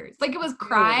 7 years. Like it was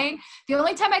crying. The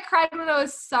only time I cried when I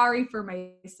was sorry for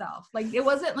myself. Like it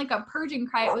wasn't like a purging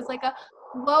cry. It was like a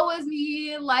woe is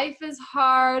me. Life is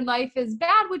hard. Life is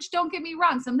bad, which don't get me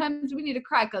wrong. Sometimes we need to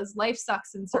cry because life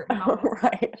sucks in certain moments.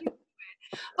 right.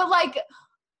 But like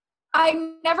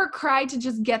I never cried to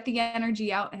just get the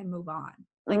energy out and move on.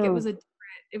 Like it was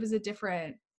a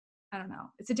different, I don't know.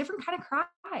 It's a different kind of cry.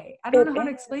 I don't know how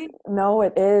to explain. No,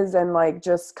 it is. And like,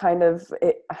 just kind of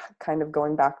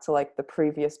going back to like the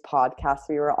previous podcast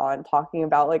we were on talking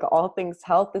about like all things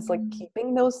health is like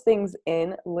keeping those things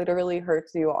in literally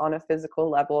hurts you on a physical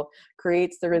level,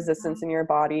 creates the resistance in your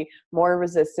body, more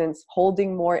resistance,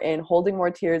 holding more in, holding more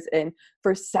tears in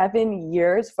for 7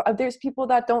 years. There's people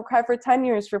that don't cry for 10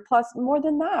 years for plus more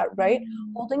than that, right?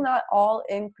 Holding that all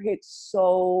in creates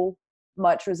so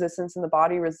much resistance in the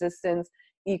body. Resistance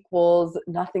equals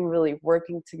nothing really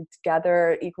working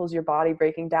together, equals your body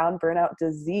breaking down, burnout,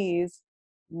 disease,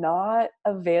 not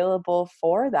available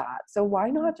for that. So why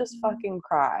not just fucking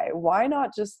cry? Why not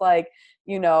just like,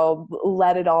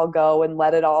 let it all go and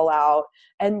let it all out,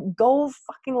 and go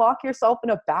fucking lock yourself in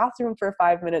a bathroom for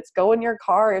 5 minutes. Go in your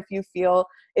car if you feel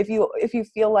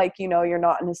like, you're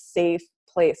not in a safe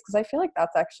place. Because I feel like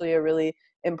that's actually a really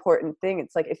important thing.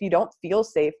 It's like, if you don't feel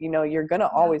safe, you're gonna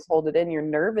always hold it in. Your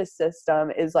nervous system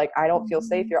is like, I don't feel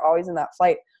safe. You're always in that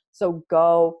flight. So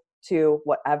go to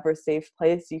whatever safe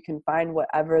place you can find,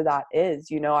 whatever that is.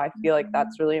 I feel like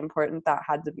that's really important. That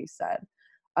had to be said.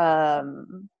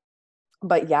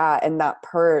 But yeah, and that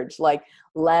purge, like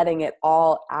letting it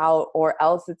all out, or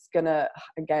else it's gonna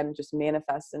again just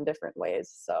manifest in different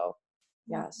ways. So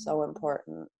yeah, so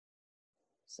important.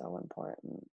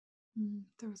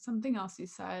 There was something else you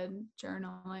said,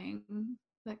 journaling,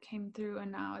 that came through,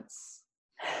 and now it's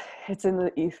in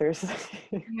the ethers.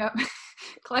 Yep.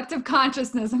 Collective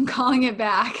consciousness. I'm calling it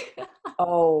back.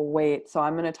 Oh, wait. So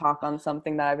I'm going to talk on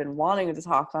something that I've been wanting to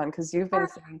talk on, because you've been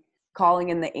saying calling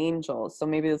in the angels. So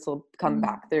maybe this will come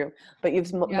back through. But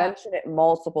you've mentioned it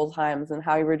multiple times, and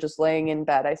how you were just laying in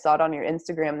bed. I saw it on your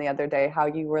Instagram the other day, how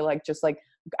you were like, just like,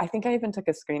 I think I even took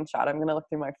a screenshot. I'm going to look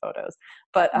through my photos.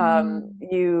 But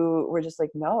you were just like,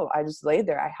 no, I just laid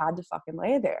there. I had to fucking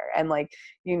lay there. And like,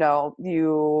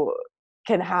 you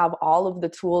can have all of the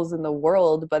tools in the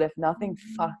world, but if nothing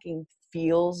fucking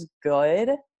feels good,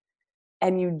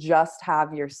 and you just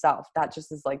have yourself, that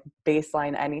just is like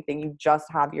baseline anything. You just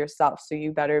have yourself. So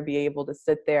you better be able to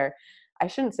sit there. I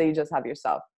shouldn't say you just have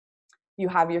yourself. You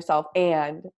have yourself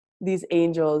and these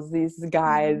angels, these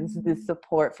guides, this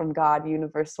support from God,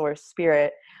 universe, source,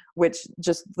 spirit, which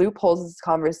just loopholes this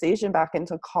conversation back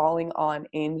into calling on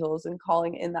angels and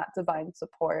calling in that divine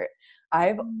support.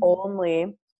 I've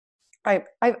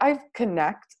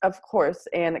connect, of course,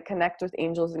 and connect with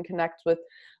angels and connect with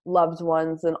loved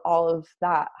ones and all of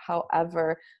that.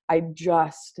 However, I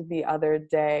just the other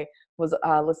day was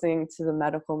listening to the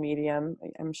medical medium.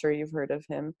 I'm sure you've heard of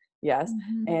him. Yes.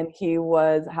 And he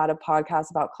had a podcast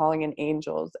about calling in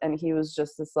angels. And he was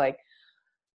just this like,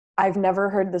 I've never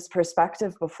heard this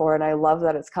perspective before. And I love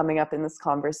that it's coming up in this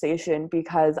conversation,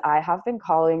 because I have been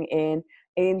calling in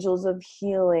angels of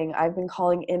healing. I've been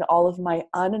calling in all of my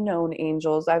unknown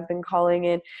angels. I've been calling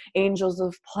in angels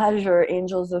of pleasure,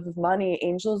 angels of money,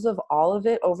 angels of all of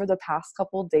it over the past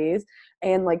couple days,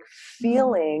 and like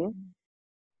feeling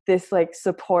this like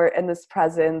support and this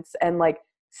presence, and like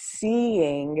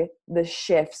seeing the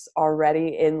shifts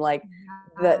already in like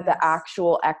the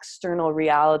actual external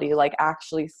reality, like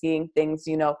actually seeing things,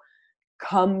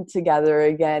 come together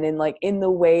again, and like in the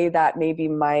way that maybe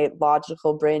my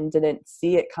logical brain didn't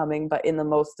see it coming, but in the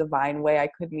most divine way. I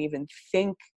couldn't even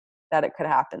think that it could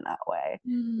happen that way,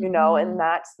 and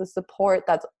that's the support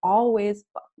that's always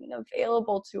fucking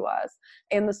available to us.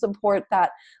 And the support that,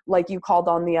 like you called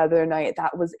on the other night,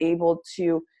 that was able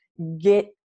to get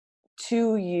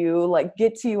to you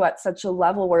at such a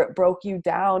level where it broke you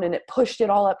down and it pushed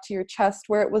it all up to your chest,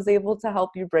 where it was able to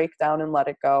help you break down and let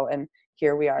it go. And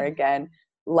here we are again,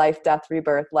 life, death,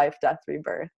 rebirth, life, death,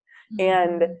 rebirth.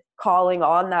 And calling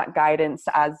on that guidance,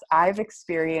 as I've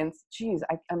experienced,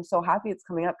 I'm so happy it's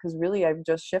coming up, because really I've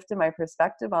just shifted my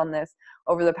perspective on this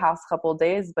over the past couple of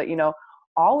days. But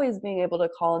always being able to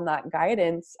call in that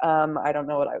guidance. I don't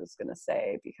know what I was going to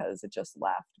say because it just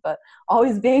left, but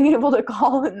always being able to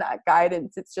call in that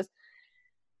guidance. It's just,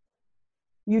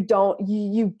 you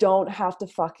don't have to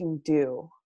fucking do.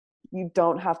 You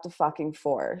don't have to fucking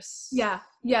force. Yeah.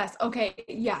 Yes. Okay.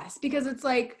 Yes. Because it's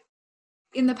like,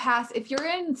 in the past, if you're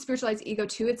in spiritualized ego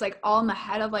too, it's like all in the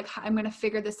head of like, I'm going to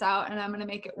figure this out and I'm going to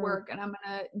make it work and I'm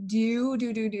going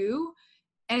to do.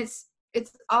 And it's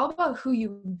all about who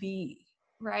you be,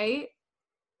 right?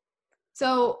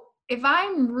 So if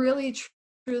I'm really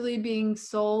truly being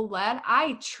soul led,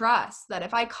 I trust that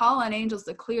if I call on angels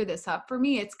to clear this up for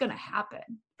me, it's going to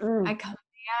happen. I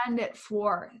command it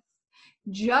forth.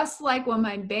 Just like when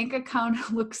my bank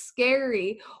account looks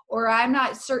scary, or I'm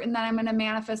not certain that I'm going to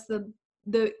manifest the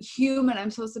human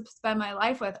I'm supposed to spend my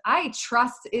life with, I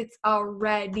trust it's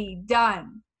already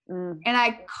done. And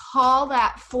I call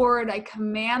that forward. I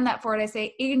command that forward. I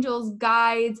say, angels,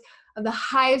 guides of the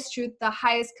highest truth, the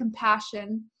highest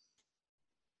compassion,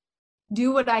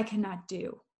 do what I cannot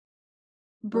do.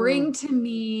 Bring to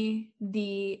me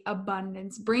the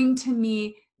abundance. Bring to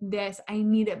me this. I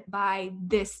need it by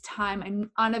this time. I'm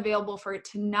unavailable for it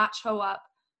to not show up.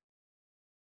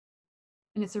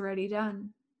 And it's already done.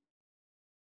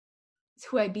 It's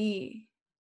who I be.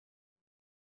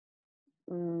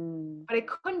 But I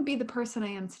couldn't be the person I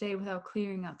am today without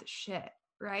clearing out the shit,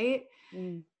 right?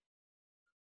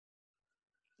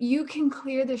 You can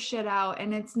clear the shit out,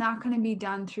 and it's not going to be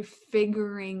done through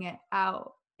figuring it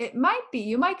out. It might be.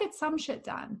 You might get some shit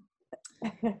done.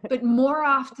 But more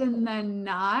often than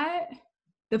not,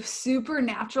 the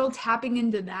supernatural, tapping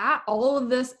into that, all of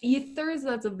this ethers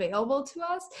that's available to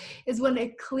us, is when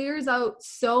it clears out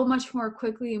so much more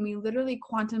quickly, and we literally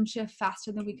quantum shift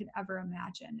faster than we could ever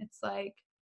imagine. It's like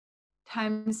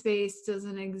time and space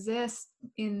doesn't exist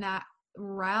in that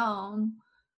realm.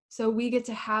 So we get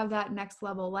to have that next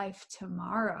level life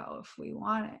tomorrow if we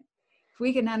want it. If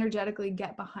we can energetically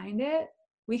get behind it,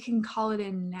 we can call it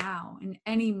in now, in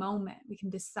any moment. We can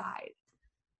decide.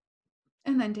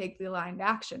 And then take the aligned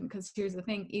action, because here's the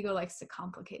thing, ego likes to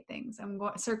complicate things. I'm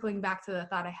circling back to the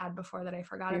thought I had before that I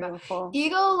forgot about.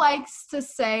 Ego likes to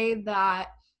say that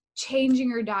changing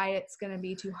your diet's going to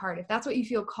be too hard. If that's what you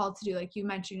feel called to do, like you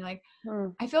mentioned, you're like,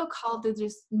 I feel called to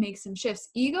just make some shifts.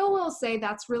 Ego will say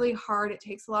that's really hard. It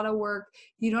takes a lot of work.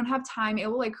 You don't have time. It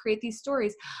will like create these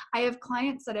stories. I have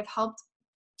clients that have helped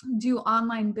do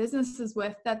online businesses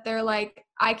with that. They're like,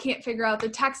 I can't figure out the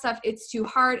tech stuff. It's too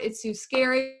hard. It's too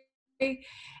scary.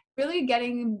 Really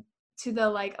getting to the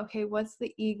like, okay, what's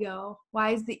the ego?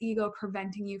 Why is the ego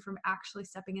preventing you from actually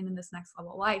stepping into this next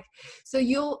level life? So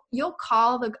you'll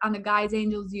call on the guides,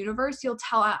 angels, universe. You'll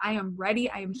tell, I am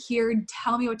ready. I am here.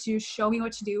 Tell me what to do. Show me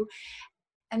what to do.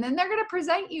 And then they're going to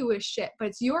present you with shit, but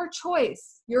it's your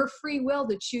choice, your free will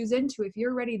to choose into. If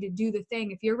you're ready to do the thing,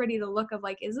 if you're ready to look of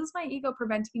like, is this my ego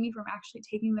preventing me from actually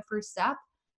taking the first step?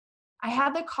 I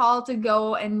had the call to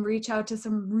go and reach out to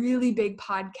some really big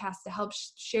podcasts to help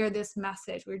share this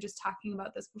message. We were just talking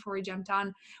about this before we jumped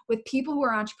on, with people who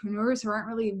are entrepreneurs who aren't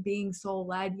really being soul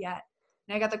led yet.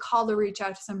 And I got the call to reach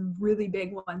out to some really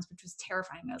big ones, which was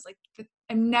terrifying. I was like,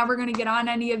 I'm never going to get on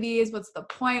any of these. What's the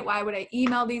point? Why would I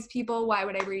email these people? Why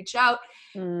would I reach out?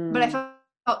 But I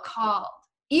felt called.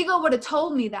 Ego would have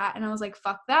told me that. And I was like,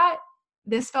 fuck that.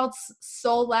 This felt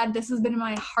so led. This has been in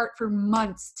my heart for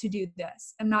months to do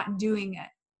this. I'm not doing it.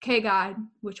 Okay, God,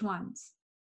 which ones?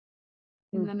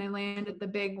 And then I landed the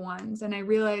big ones, and I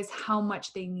realized how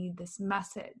much they need this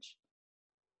message.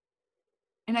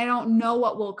 And I don't know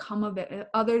what will come of it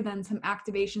other than some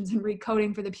activations and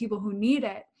recoding for the people who need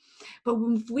it. But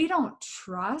if we don't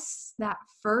trust that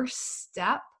first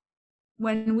step,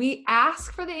 when we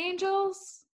ask for the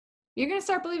angels, you're going to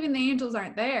start believing the angels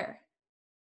aren't there.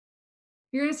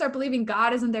 You're going to start believing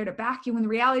God isn't there to back you, when the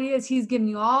reality is he's giving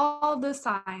you all the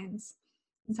signs.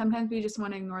 And sometimes we just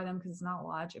want to ignore them because it's not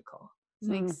logical. It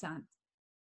doesn't make sense.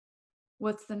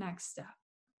 What's the next step?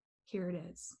 Here it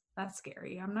is. That's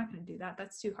scary. I'm not going to do that.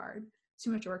 That's too hard. It's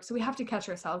too much work. So we have to catch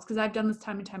ourselves, because I've done this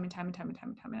time and time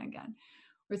again.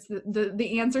 Where it's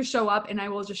the answers show up and I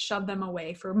will just shove them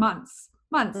away for months.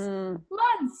 Now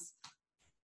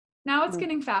it's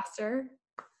getting faster.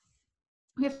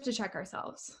 We have to check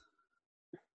ourselves.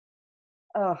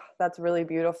 Oh, that's really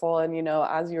beautiful. And, you know,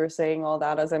 as you were saying all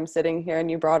that, as I'm sitting here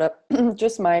and you brought up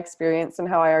just my experience and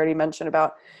how I already mentioned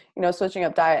about, you know, switching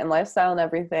up diet and lifestyle and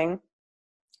everything,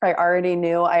 I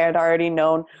had already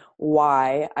known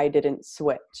why I didn't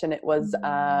switch. And it was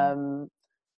all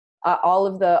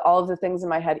of the things in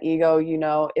my head, ego, you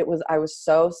know, I was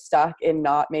so stuck in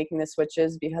not making the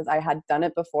switches because I had done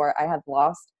it before. I had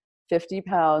lost 50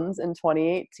 pounds in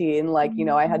 2018. Like, you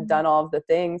know, I had done all of the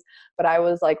things, but I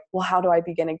was like, well, how do I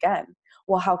begin again?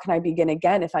 Well, how can I begin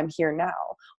again if I'm here now?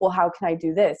 Well, how can I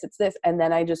do this? It's this. And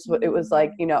then I just, it was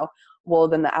like, you know, well,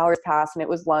 then the hours passed and it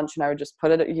was lunch and I would just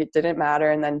put it didn't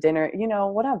matter. And then dinner, you know,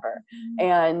 whatever.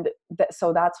 And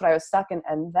so that's what I was stuck in.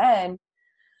 And then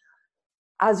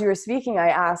as you were speaking, I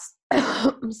asked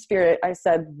Spirit, I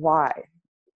said, why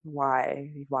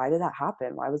did that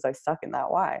happen? Why was I stuck in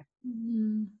that? Why?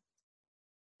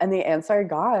 And the answer I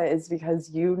got is because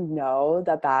you know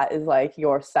that is like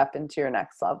your step into your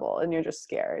next level, and you're just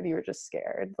scared. You're just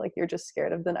scared. Like, you're just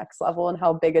scared of the next level and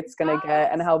how big it's going to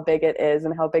get and how big it is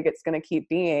and how big it's going to keep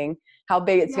being, how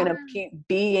big it's going to keep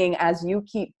being as you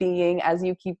keep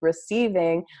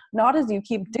receiving, not as you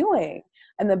keep doing.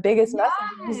 And the biggest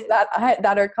messages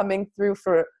that are coming through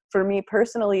for me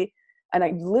personally, and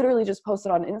I literally just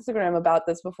posted on Instagram about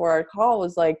this before our call,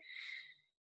 was like,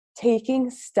 taking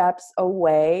steps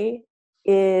away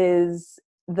is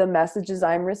the messages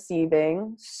I'm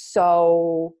receiving.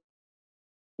 So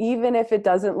even if it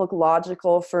doesn't look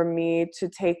logical for me to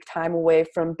take time away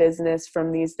from business,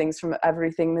 from these things, from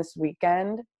everything this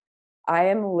weekend, I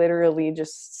am literally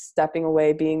just stepping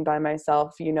away, being by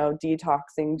myself, you know,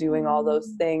 detoxing, doing all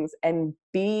those things, and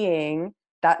being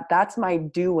that's my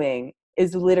doing,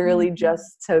 is literally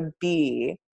just to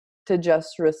be, to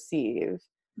just receive.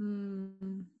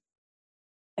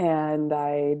 And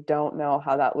I don't know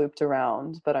how that looped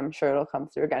around, but I'm sure it'll come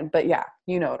through again. But yeah,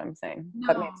 you know what I'm saying. No,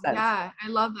 that makes sense. Yeah, I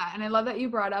love that. And I love that you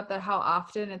brought up that how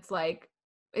often it's like,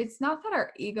 it's not that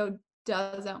our ego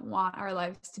doesn't want our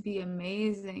lives to be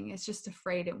amazing. It's just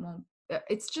afraid it won't.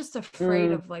 It's just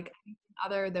afraid of like anything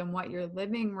other than what you're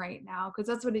living right now, because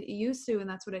that's what it used to and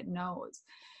that's what it knows.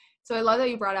 So I love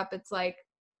that you brought up, it's like,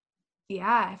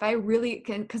 yeah, if I really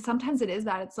can, because sometimes it is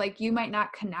that it's like you might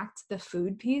not connect the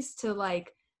food piece to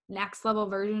like next level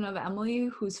version of Emily,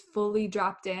 who's fully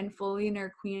dropped in, fully in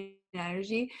her queen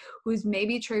energy, who's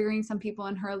maybe triggering some people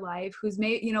in her life, who's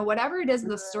maybe, you know, whatever it is,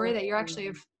 the story that you're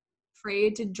actually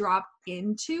afraid to drop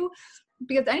into.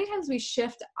 Because anytime we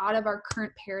shift out of our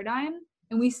current paradigm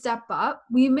and we step up,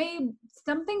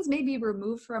 some things may be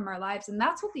removed from our lives. And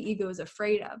that's what the ego is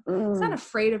afraid of. It's not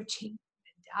afraid of changing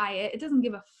the diet. It doesn't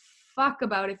give a fuck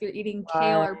about if you're eating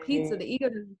kale or pizza. The ego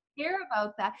doesn't care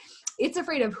about that. It's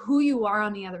afraid of who you are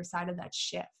on the other side of that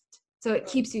shift. So it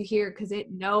keeps you here because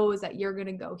it knows that you're going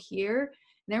to go here.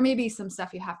 And there may be some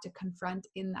stuff you have to confront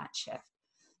in that shift.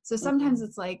 So sometimes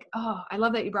it's like, oh, I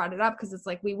love that you brought it up, because it's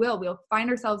like we'll find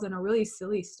ourselves in a really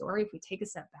silly story if we take a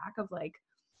step back of like,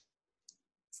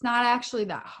 it's not actually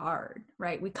that hard,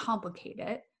 right? We complicate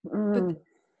it.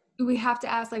 But we have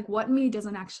to ask, like, what in me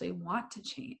doesn't actually want to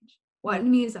change? What in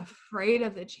me is afraid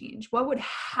of the change? What would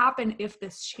happen if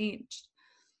this changed?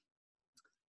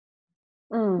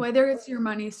 Whether it's your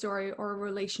money story or a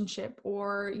relationship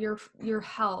or your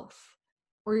health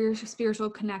or your spiritual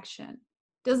connection,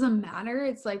 doesn't matter.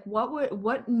 It's like,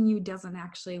 what in you doesn't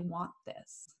actually want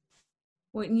this?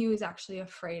 What in you is actually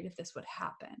afraid if this would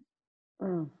happen?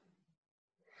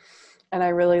 And I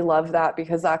really love that,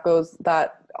 because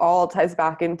that all ties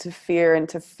back into fear,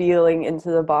 into feeling,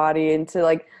 into the body, into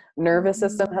like nervous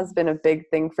system has been a big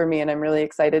thing for me. And I'm really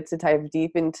excited to dive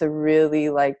deep into really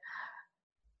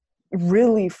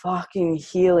fucking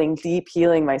deep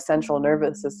healing my central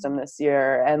nervous system this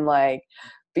year. And like,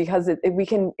 because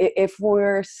if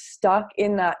we're stuck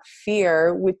in that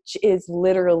fear, which is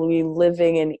literally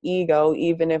living in ego,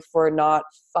 even if we're not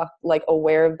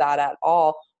aware of that at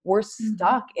all, we're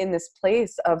stuck in this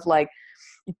place of like,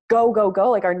 go,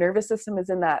 like our nervous system is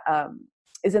in that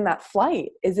flight,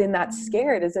 is in that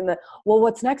scared, is in the, well,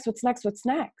 what's next?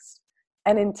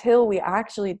 And until we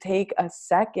actually take a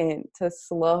second to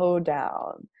slow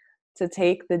down, to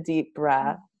take the deep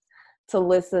breath, to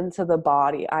listen to the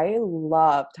body. I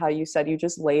loved how you said you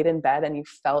just laid in bed and you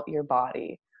felt your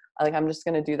body. Like, I'm just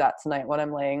going to do that tonight when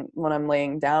I'm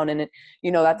laying down. And it,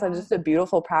 you know, that's just a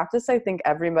beautiful practice. I think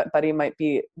everybody might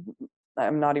be,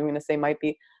 I'm not even going to say might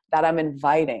be, that I'm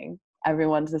inviting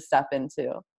everyone to step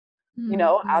into. You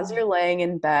know, as you're laying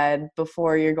in bed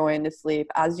before you're going to sleep,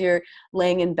 as you're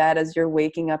laying in bed, as you're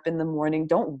waking up in the morning,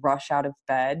 don't rush out of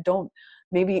bed. Don't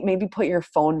maybe put your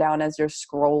phone down as you're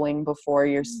scrolling before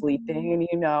you're sleeping, and,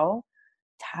 you know,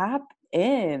 tap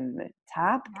in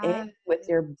with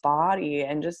your body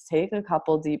and just take a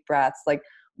couple deep breaths. Like,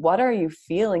 what are you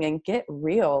feeling? And get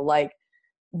real. Like,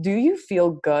 do you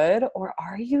feel good, or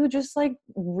are you just like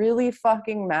really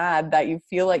fucking mad that you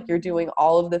feel like you're doing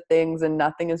all of the things and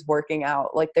nothing is working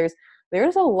out? Like, there's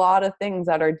a lot of things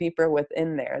that are deeper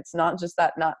within there. It's not just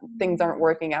that things aren't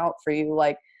working out for you.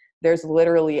 Like, there's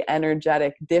literally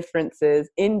energetic differences,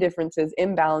 indifferences,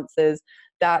 imbalances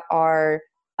that are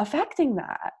affecting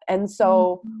that. And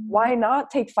so why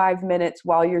not take 5 minutes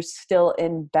while you're still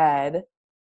in bed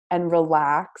and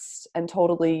relaxed and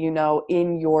totally, you know,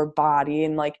 in your body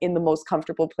and like in the most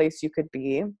comfortable place you could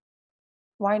be?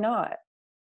 Why not?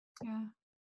 Yeah.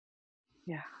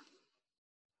 Yeah.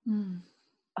 Mm.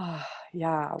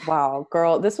 Yeah. Wow,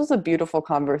 girl, this was a beautiful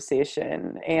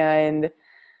conversation. And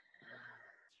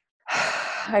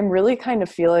I'm really kind of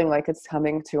feeling like it's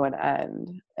coming to an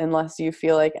end, unless you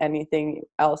feel like anything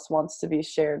else wants to be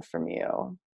shared from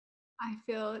you. I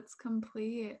feel it's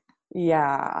complete. Yeah,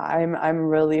 I'm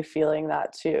really feeling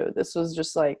that too. This was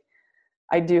just like,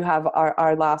 I do have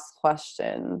our last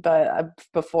question, but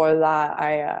before that,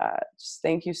 I just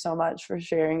thank you so much for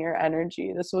sharing your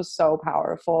energy. This was so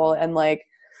powerful. And like,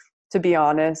 to be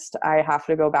honest, I have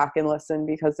to go back and listen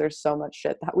because there's so much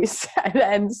shit that we said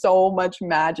and so much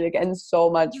magic and so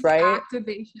much, right?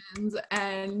 Activations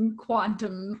and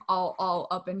quantum all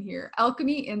up in here.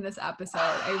 Alchemy in this episode.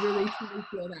 I really truly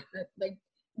feel that like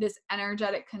this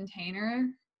energetic container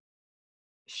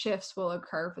shifts will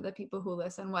occur for the people who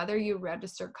listen, whether you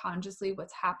register consciously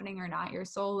what's happening or not. Your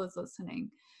soul is listening.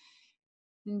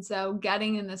 And so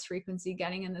getting in this frequency,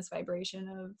 getting in this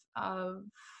vibration of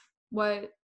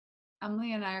what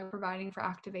Emily and I are providing for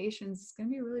activations is going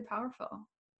to be really powerful.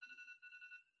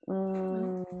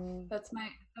 That's my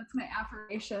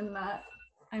affirmation, that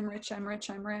I'm rich, I'm rich,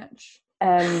 I'm rich.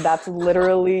 And that's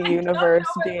literally universe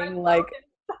being like,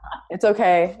 it's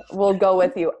okay, we'll go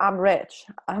with you. I'm rich.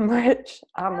 I'm rich.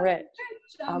 I'm rich.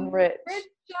 I'm rich.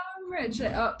 I'm rich.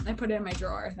 Oh, I put it in my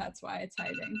drawer. That's why it's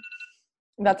hiding.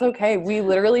 That's okay. We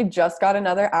literally just got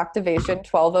another activation,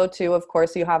 1202. Of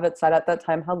course, you have it set at that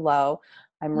time. Hello.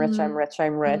 I'm rich, I'm rich,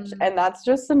 I'm rich. And that's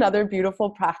just another beautiful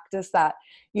practice that,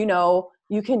 you know,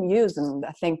 you can use. And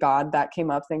thank God that came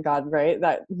up. Thank God, right?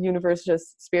 That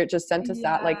spirit just sent us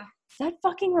that. Like, set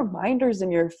fucking reminders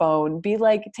in your phone. Be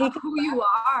like, take who you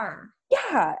are.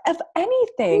 Yeah, if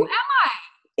anything. Who am I?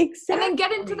 Exactly. And then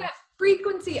get into that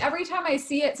frequency every time I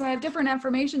see it. So I have different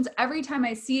affirmations. Every time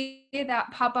I see that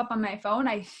pop up on my phone,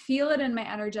 I feel it in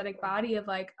my energetic body of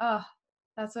like, oh,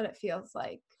 that's what it feels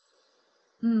like.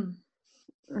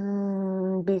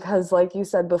 Because like you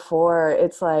said before,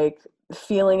 it's like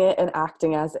feeling it and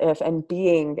acting as if and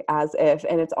being as if,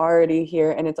 and it's already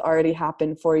here and it's already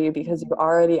happened for you because you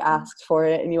already asked for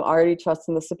it and you already trust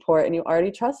in the support and you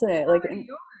already trust in it. Like,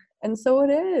 and so it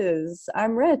is.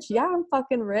 I'm rich. Yeah, I'm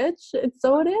fucking rich.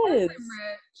 So it is.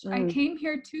 I'm rich. I came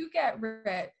here to get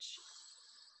rich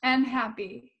and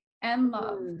happy and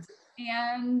loved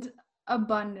and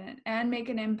abundant and make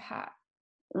an impact.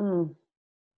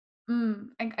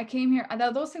 I came here.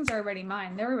 Those things are already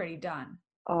mine. They're already done.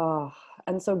 Oh,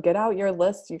 and so get out your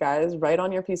list, you guys. Write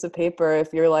on your piece of paper.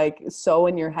 If you're like so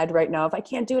in your head right now, if I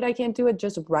can't do it, I can't do it.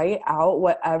 Just write out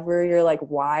whatever your like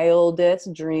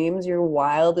wildest dreams, your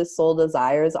wildest soul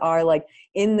desires are, like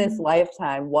in this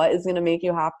lifetime. What is going to make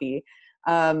you happy?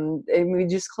 And we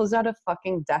just closed out a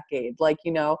fucking decade. Like,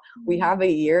 you know, we have a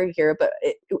year here, but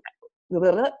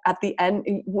at the end,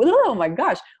 oh my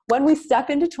gosh, when we step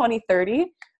into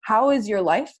 2030, how is your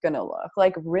life going to look?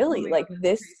 Like, really, like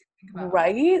this,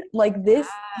 right? Like, this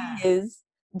is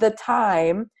the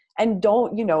time. And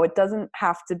don't, you know, it doesn't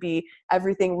have to be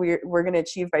everything we're going to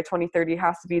achieve by 2030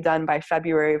 has to be done by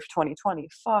February of 2020.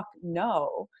 Fuck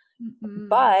no.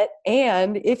 But,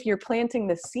 and if you're planting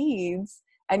the seeds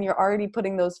and you're already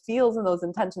putting those feels and those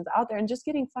intentions out there and just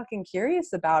getting fucking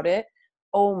curious about it,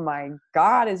 oh my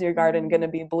God, is your garden going to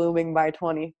be blooming by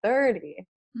 2030?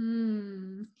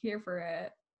 Here for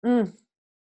it.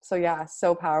 So yeah,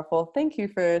 so powerful. Thank you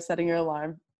for setting your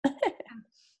alarm.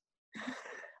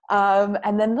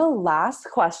 And then the last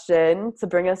question to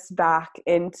bring us back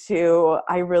into,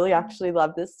 I really actually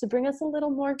love this, to bring us a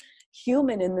little more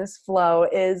human in this flow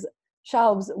is,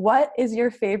 Shelbs, what is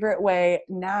your favorite way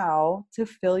now to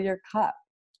fill your cup?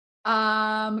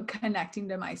 Connecting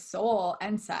to my soul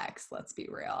and sex. Let's be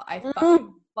real. I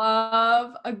fucking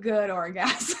love a good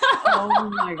orgasm.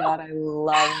 Oh my God, I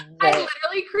love it. I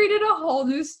literally created a whole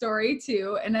new story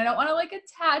too, and I don't want to like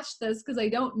attach this because I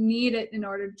don't need it in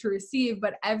order to receive,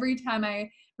 but every time I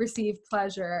receive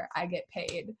pleasure, I get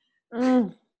paid.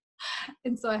 And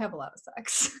so I have a lot of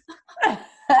sex.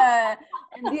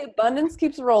 And the abundance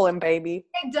keeps rolling, baby.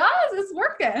 It does. It's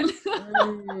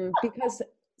working. Because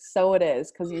so it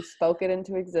is, because you spoke it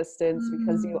into existence,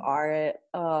 because you are it.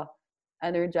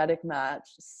 Energetic match.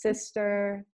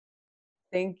 Sister,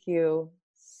 thank you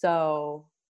so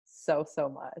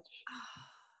much.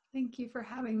 Thank you for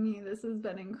having me. This has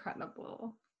been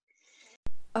incredible.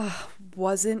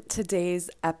 Wasn't today's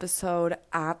episode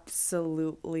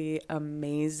absolutely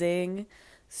amazing?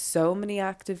 So many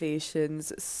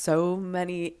activations, so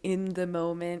many in the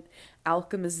moment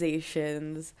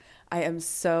alchemizations. I am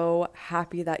so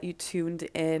happy that you tuned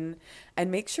in, and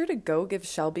make sure to go give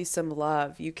Shelby some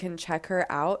love. You can check her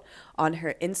out on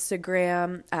her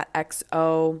Instagram at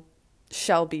XO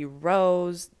Shelby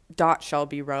Rose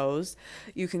Shelby Rose.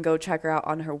 You can go check her out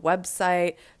on her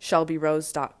website,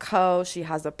 shelbyrose.co. She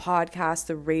has a podcast,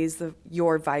 the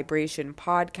Your Vibration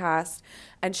podcast.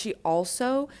 And she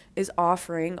also is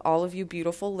offering all of you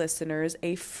beautiful listeners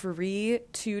a free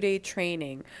 2-day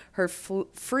training. Her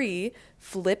free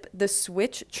Flip the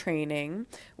Switch training,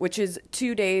 which is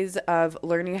 2 days of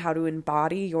learning how to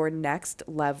embody your next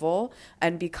level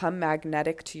and become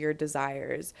magnetic to your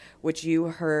desires, which you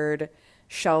heard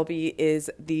Shelby is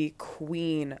the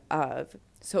queen of.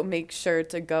 So make sure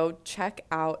to go check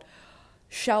out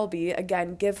Shelby.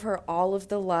 Again, give her all of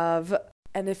the love.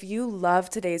 And if you love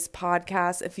today's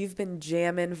podcast, if you've been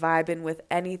jamming, vibing with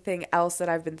anything else that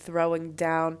I've been throwing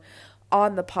down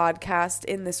on the podcast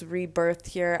in this rebirth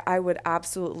here, I would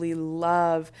absolutely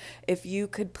love if you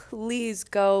could please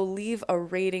go leave a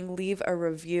rating, leave a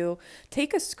review,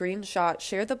 take a screenshot,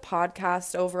 share the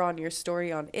podcast over on your story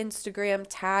on Instagram,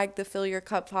 tag the Fill Your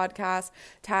Cup podcast,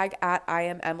 tag at I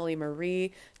am Emily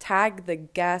Marie, tag the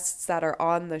guests that are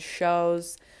on the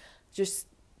shows, just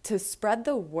to spread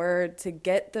the word, to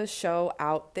get the show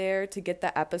out there, to get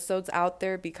the episodes out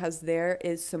there, because there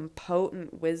is some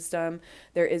potent wisdom.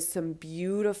 There is some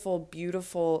beautiful,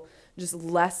 beautiful just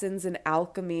lessons in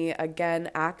alchemy.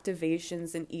 Again,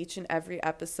 activations in each and every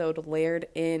episode layered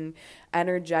in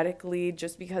energetically.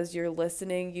 Just because you're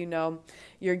listening,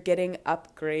 you're getting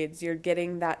upgrades. You're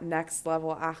getting that next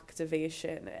level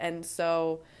activation. And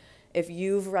so if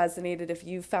you've resonated, if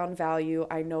you've found value,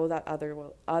 I know that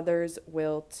others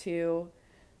will too.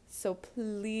 So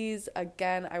please,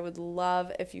 again, I would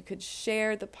love if you could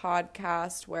share the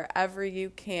podcast wherever you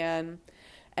can.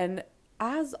 And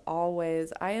as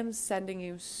always, I am sending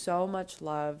you so much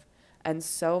love and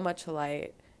so much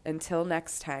light. Until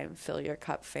next time, Fill Your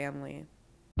Cup family.